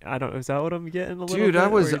 And I don't know, is that what I'm getting a little bit? Dude,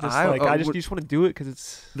 I just want to do it because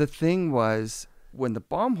it's... The thing was, when the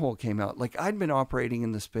bomb hole came out, like I'd been operating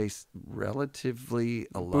in the space relatively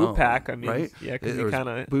alone. Boot pack, I mean, right? Yeah, because you kind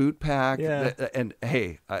of... Boot pack. Yeah. And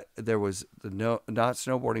hey, there was the Not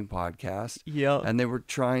Snowboarding podcast. Yeah. And they were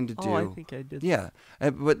trying to do... Oh, I think I did. Yeah.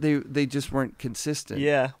 But they just weren't consistent.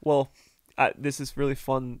 Yeah. Well, this is really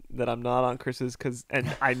fun that I'm not on Chris's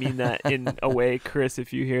and I mean that in a way, Chris,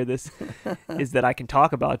 if you hear this, is that I can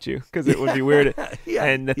talk about you because it would be weird.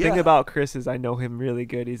 And the thing about Chris is I know him really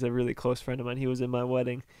good. He's a really close friend of mine. He was in my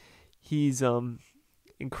wedding. He's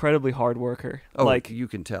incredibly hard worker. Oh, like you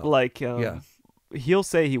can tell. Like he'll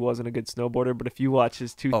say he wasn't a good snowboarder, but if you watch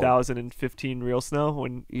his 2015 Real Snow,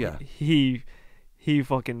 when he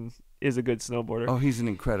fucking is a good snowboarder. Oh, he's an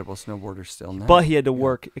incredible snowboarder still now. But he had to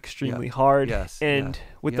work extremely hard. Yes. And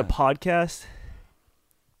with the podcast,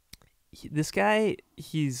 this guy,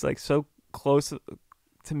 he's like so close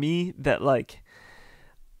to me that like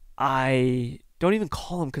I don't even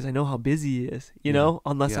call him because I know how busy he is, you know,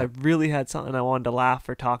 unless I really had something I wanted to laugh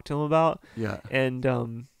or talk to him about. Yeah.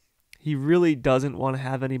 And he really doesn't want to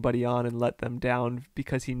have anybody on and let them down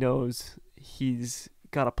because he knows he's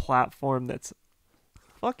got a platform that's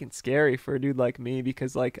fucking scary for a dude like me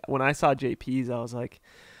because like when I saw JP's I was like,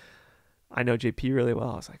 I know JP really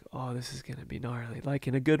well. I was like, oh, this is gonna be gnarly, like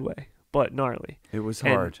in a good way, but gnarly. It was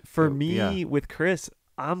hard. And for me with Chris,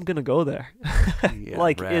 I'm gonna go there.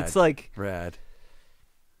 Like rad, it's like rad.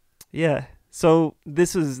 Yeah. So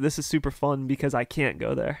this is super fun because I can't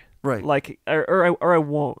go there. Right. Like or I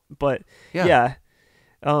won't. But yeah.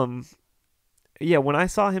 Yeah, when I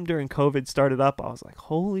saw him during COVID started up, I was like,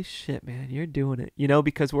 holy shit, man, you're doing it. You know,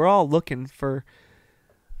 because we're all looking for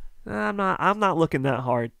I'm not looking that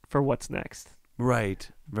hard for what's next. Right.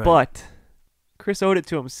 But Chris owed it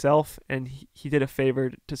to himself and he did a favor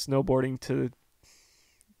to snowboarding to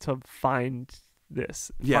find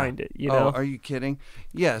this. Find it, you know. Oh, are you kidding?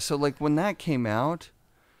 Yeah, so like when that came out,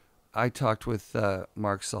 I talked with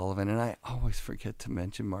Mark Sullivan, and I always forget to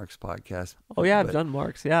mention Mark's podcast. Oh yeah, I've done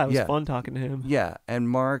Mark's. Yeah, it was fun talking to him. Yeah, and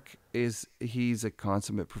Mark he's a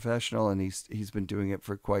consummate professional, and he's been doing it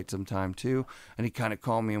for quite some time too. And he kind of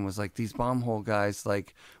called me and was like, "These bomb hole guys,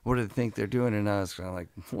 like, what do they think they're doing?" And I was kind of like,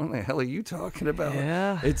 "What the hell are you talking about?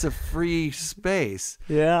 Yeah, it's a free space."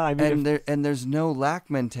 Yeah, I mean, there's no lack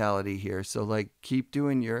mentality here. So like, keep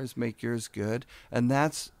doing yours, make yours good, and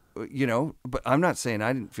that's. But I'm not saying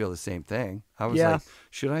I didn't feel the same thing. I was like,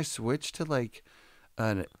 should I switch to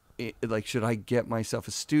should I get myself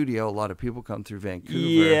a studio? A lot of people come through Vancouver.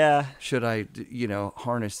 Yeah. Should I,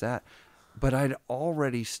 harness that? But I'd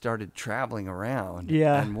already started traveling around.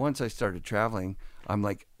 Yeah. And once I started traveling, I'm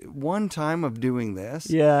like, one time of doing this.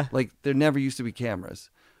 Yeah. Like, there never used to be cameras.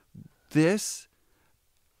 This,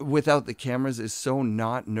 without the cameras, is so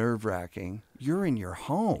not nerve-wracking. You're in your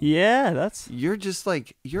home. Yeah, you're just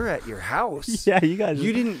like, you're at your house. Yeah, you guys.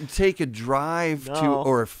 You didn't take a drive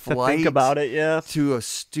or a flight to think about it. Yeah, to a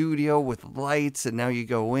studio with lights, and now you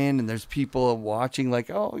go in and there's people watching.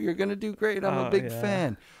 Like, oh, you're gonna do great. I'm a big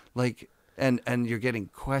fan. Like, and you're getting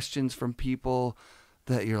questions from people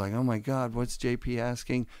that you're like, oh my God, what's JP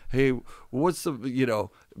asking? Hey, what's the,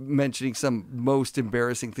 mentioning some most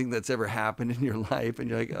embarrassing thing that's ever happened in your life. And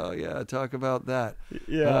you're like, oh yeah, talk about that.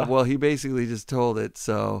 Yeah. Well, he basically just told it.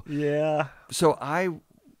 So, yeah. So I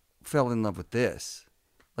fell in love with this.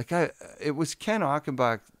 Like it was Ken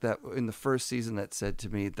Achenbach that in the first season that said to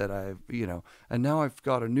me that and now I've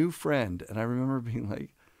got a new friend. And I remember being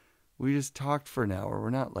like, we just talked for an hour. We're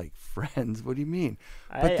not like friends. What do you mean?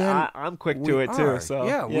 But then I'm quick to it too. So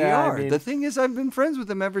yeah, we are. I mean, the thing is, I've been friends with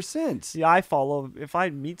him ever since. Yeah, if I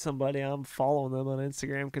meet somebody, I'm following them on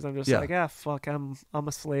Instagram because I'm just like, fuck, I'm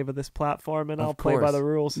a slave of this platform and I'll play by the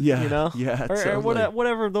rules. Yeah, or totally.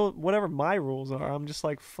 whatever my rules are. I'm just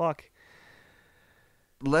like, fuck.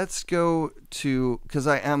 Let's go to, because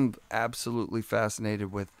I am absolutely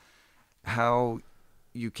fascinated with how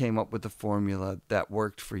you came up with the formula that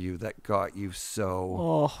worked for you, that got you so...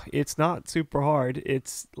 Oh, it's not super hard.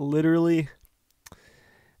 It's literally...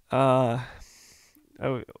 I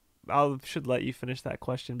should let you finish that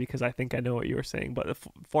question because I think I know what you were saying. But the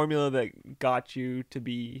formula that got you to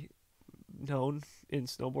be known in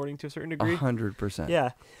snowboarding to a certain degree? 100%. Yeah.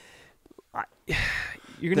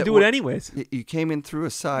 You're going to do it anyways. You came in through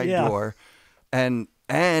a side door, and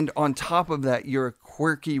on top of that, you're a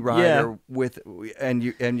quirky rider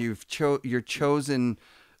your chosen,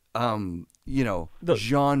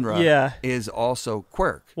 genre is also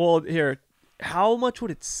quirk. Well, here, how much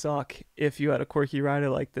would it suck if you had a quirky rider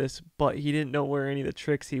like this, but he didn't know where any of the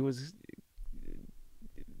tricks he was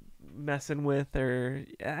messing with, or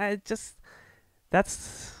it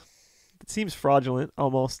seems fraudulent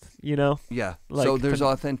almost, Yeah. Like, so there's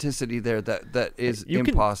authenticity there that is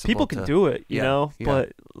impossible. People can do it,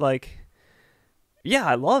 but like, yeah,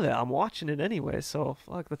 I love it. I'm watching it anyway. So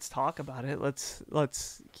fuck, let's talk about it.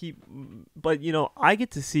 Let's keep, but I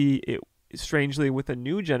get to see it strangely with a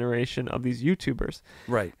new generation of these YouTubers.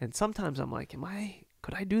 Right. And sometimes I'm like,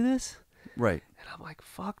 could I do this? Right. And I'm like,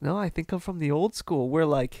 fuck no, I think I'm from the old school where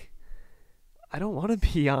like, I don't want to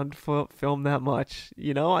be on film that much.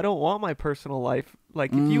 I don't want my personal life.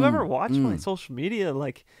 Like, if you ever watch my social media,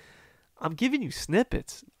 like, I'm giving you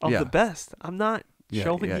snippets of the best. I'm not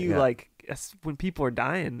showing you, like, when people are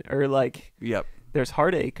dying or, like, there's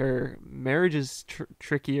heartache or marriage is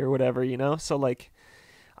tricky or whatever, So, like,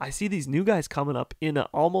 I see these new guys coming up in an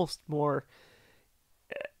almost more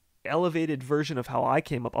elevated version of how I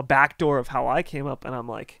came up, a backdoor of how I came up, and I'm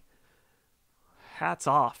like, hats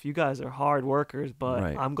off, you guys are hard workers, but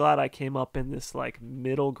I'm glad I came up in this like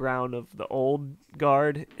middle ground of the old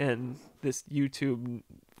guard and this YouTube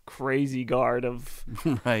crazy guard of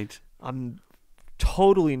I'm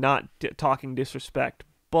totally not talking disrespect,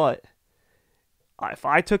 but if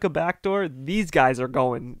I took a backdoor, these guys are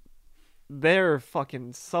they're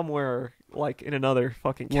fucking somewhere like in another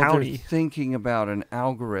fucking county. They're thinking about an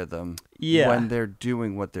algorithm when they're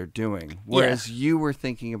doing what they're doing. Whereas you were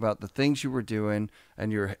thinking about the things you were doing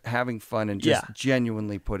and you're having fun and just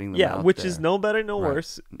genuinely putting them out there. Which is no better, no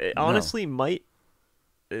worse. It honestly might...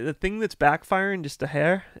 The thing that's backfiring just a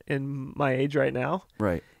hair in my age right now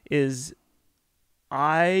is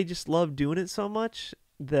I just love doing it so much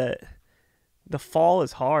that the fall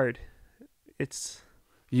is hard. It's...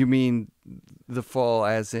 You mean the fall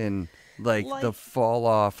as in like the fall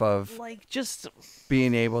off of like just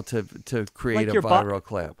being able to create a viral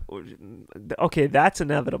clip? Okay, that's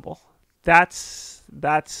inevitable. That's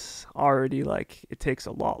already like it takes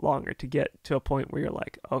a lot longer to get to a point where you're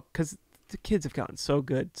like, oh, because the kids have gotten so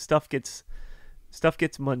good. Stuff gets stuff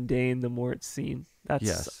gets mundane the more it's seen.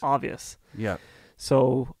 That's obvious. Yeah.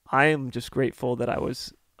 So I am just grateful that I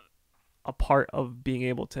was a part of being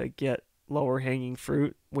able to get lower hanging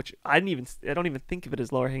fruit, which I don't even think of it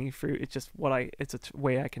as lower hanging fruit. It's just it's a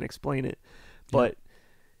way I can explain it. But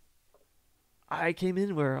I came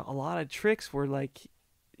in where a lot of tricks were like,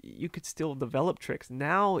 you could still develop tricks.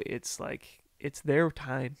 Now it's like, it's their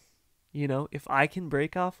time. You know, if I can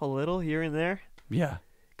break off a little here and there. Yeah.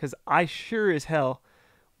 Because I sure as hell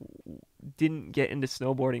didn't get into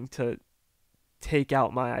snowboarding to take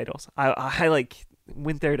out my idols. I like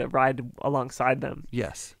went there to ride alongside them.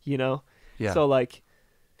 Yes. You know? Yeah. So like,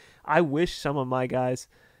 I wish some of my guys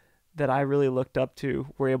that I really looked up to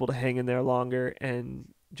were able to hang in there longer and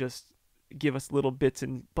just give us little bits.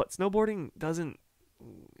 But snowboarding doesn't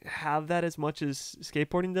have that as much as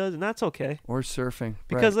skateboarding does, and that's okay. Or surfing.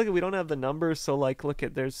 Because look, we don't have the numbers, so like look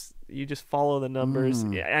at you just follow the numbers.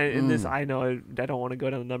 This, I know I don't want to go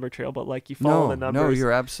down the number trail, but like you follow the numbers. No,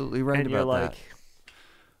 you're absolutely right and about you're like, that.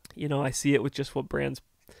 You know, I see it with just what brands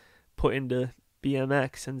put into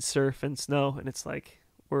BMX and surf and snow, and it's like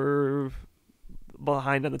we're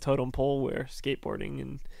behind on the totem pole where skateboarding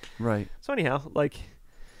and right. So anyhow, like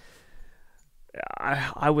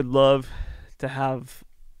I would love to have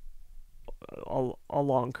a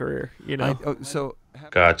long career, you know.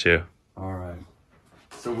 Got you. All right.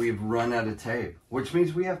 So we've run out of tape, which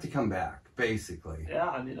means we have to come back, basically. Yeah,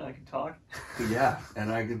 I mean, I can talk. Yeah,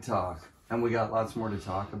 and I can talk. And we got lots more to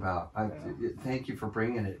talk about. Thank you for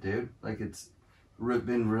bringing it, dude. Like, it's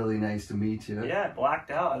been really nice to meet you. Yeah,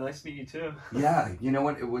 blacked out. Nice to meet you, too. Yeah, you know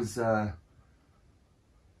what? It was,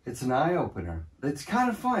 it's an eye-opener. It's kind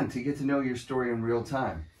of fun to get to know your story in real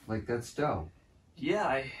time. Like, that's dope. Yeah,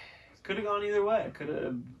 I could have gone either way.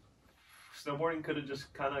 Snowboarding could have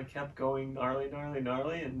just kind of kept going gnarly,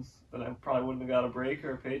 and then I probably wouldn't have got a break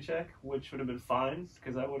or a paycheck, which would have been fine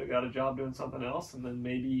because I would have got a job doing something else, and then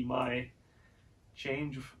maybe my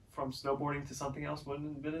change from snowboarding to something else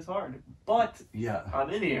wouldn't have been as hard. But yeah, I'm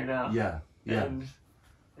in here now. Yeah. And,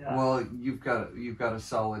 yeah. Well, you've got a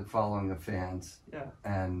solid following of fans. Yeah.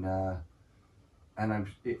 And I'm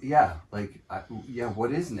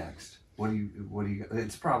what is next? What do you?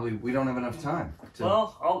 It's probably we don't have enough time.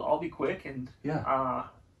 Well, I'll be quick and yeah.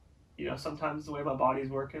 You know, sometimes the way my body's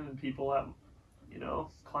working and people that, you know,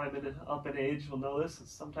 climbing up in age will know this.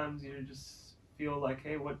 Sometimes you just feel like,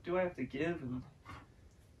 hey, what do I have to give and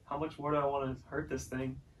how much more do I want to hurt this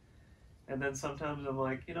thing? And then sometimes I'm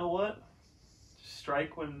like, you know what? Just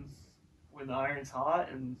strike when the iron's hot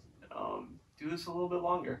and do this a little bit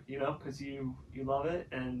longer, you know, because you love it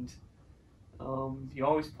and you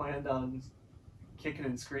always planned on kicking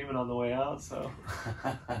and screaming on the way out, so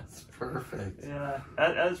that's perfect. Yeah,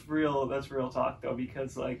 that's real talk though,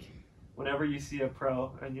 because like whenever you see a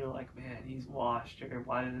pro and you're like, man, he's washed, or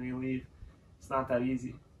why didn't he leave? It's not that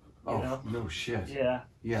easy. You know? No shit. Yeah.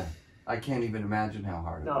 Yeah. I can't even imagine how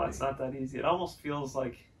hard it is. No, it's not that easy. It almost feels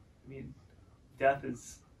like, I mean, death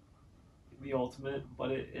is the ultimate,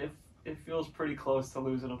 but it feels pretty close to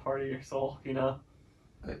losing a part of your soul, you know?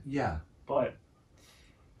 Yeah. But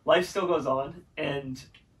life still goes on, and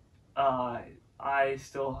I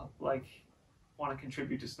still like want to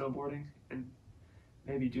contribute to snowboarding and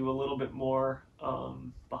maybe do a little bit more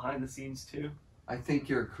behind the scenes too. I think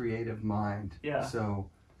you're a creative mind. Yeah. So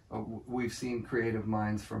we've seen creative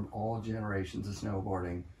minds from all generations of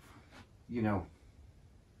snowboarding, you know,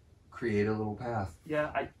 create a little path.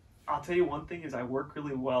 Yeah, I'll tell you one thing is I work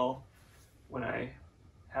really well when I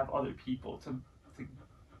have other people to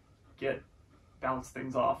bounce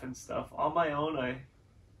things off and stuff. On my own,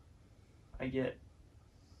 I get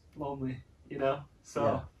lonely, you know? So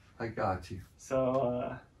yeah, I got you.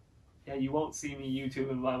 So yeah, you won't see me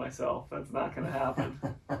YouTubing by myself. That's not gonna happen.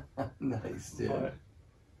 Nice, dude. But,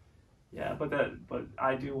 yeah, but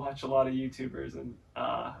I do watch a lot of YouTubers, and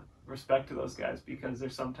respect to those guys, because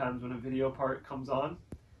there's sometimes when a video part comes on,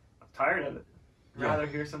 I'm tired of it. I'd rather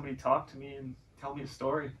hear somebody talk to me and tell me a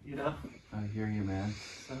story, you know? I hear you, man.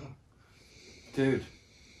 So, dude,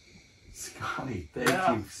 Scotty, thank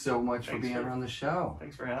you so much for being on the show.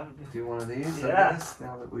 Thanks for having me. Do one of these, yeah. I guess,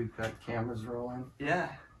 now that we've got cameras rolling. Yeah.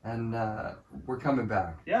 And we're coming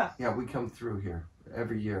back. Yeah. Yeah, we come through here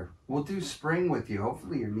every year. We'll do spring with you.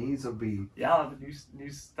 Hopefully your knees will be... Yeah, I'll have new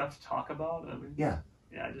stuff to talk about. I mean, yeah.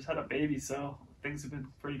 Yeah, I just had a baby, so things have been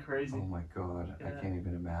pretty crazy. Oh my God, yeah. I can't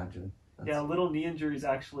even imagine. Yeah, a little knee injury is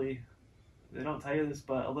actually, they don't tell you this,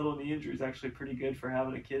 but a little knee injury is actually pretty good for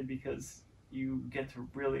having a kid, because you get to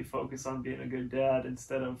really focus on being a good dad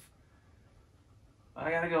instead of,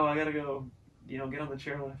 I gotta go, you know, get on the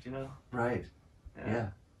chairlift, you know? Right. Yeah.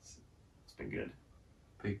 It's been good.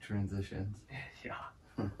 Big transitions. Yeah.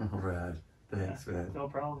 Rad. Thanks, man. No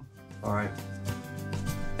problem. All right.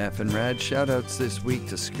 FNRad shoutouts this week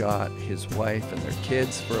to Scott, his wife, and their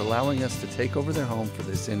kids for allowing us to take over their home for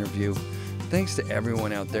this interview. Thanks to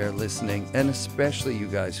everyone out there listening, and especially you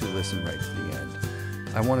guys who listen right to the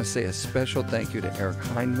end. I want to say a special thank you to Eric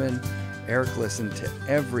Hindman. Eric listened to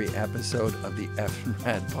every episode of the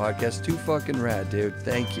FNRad podcast. Too fucking rad, dude.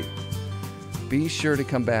 Thank you. Be sure to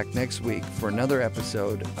come back next week for another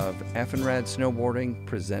episode of FNRad Snowboarding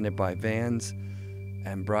presented by Vans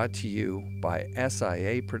and brought to you by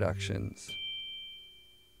SIA Productions.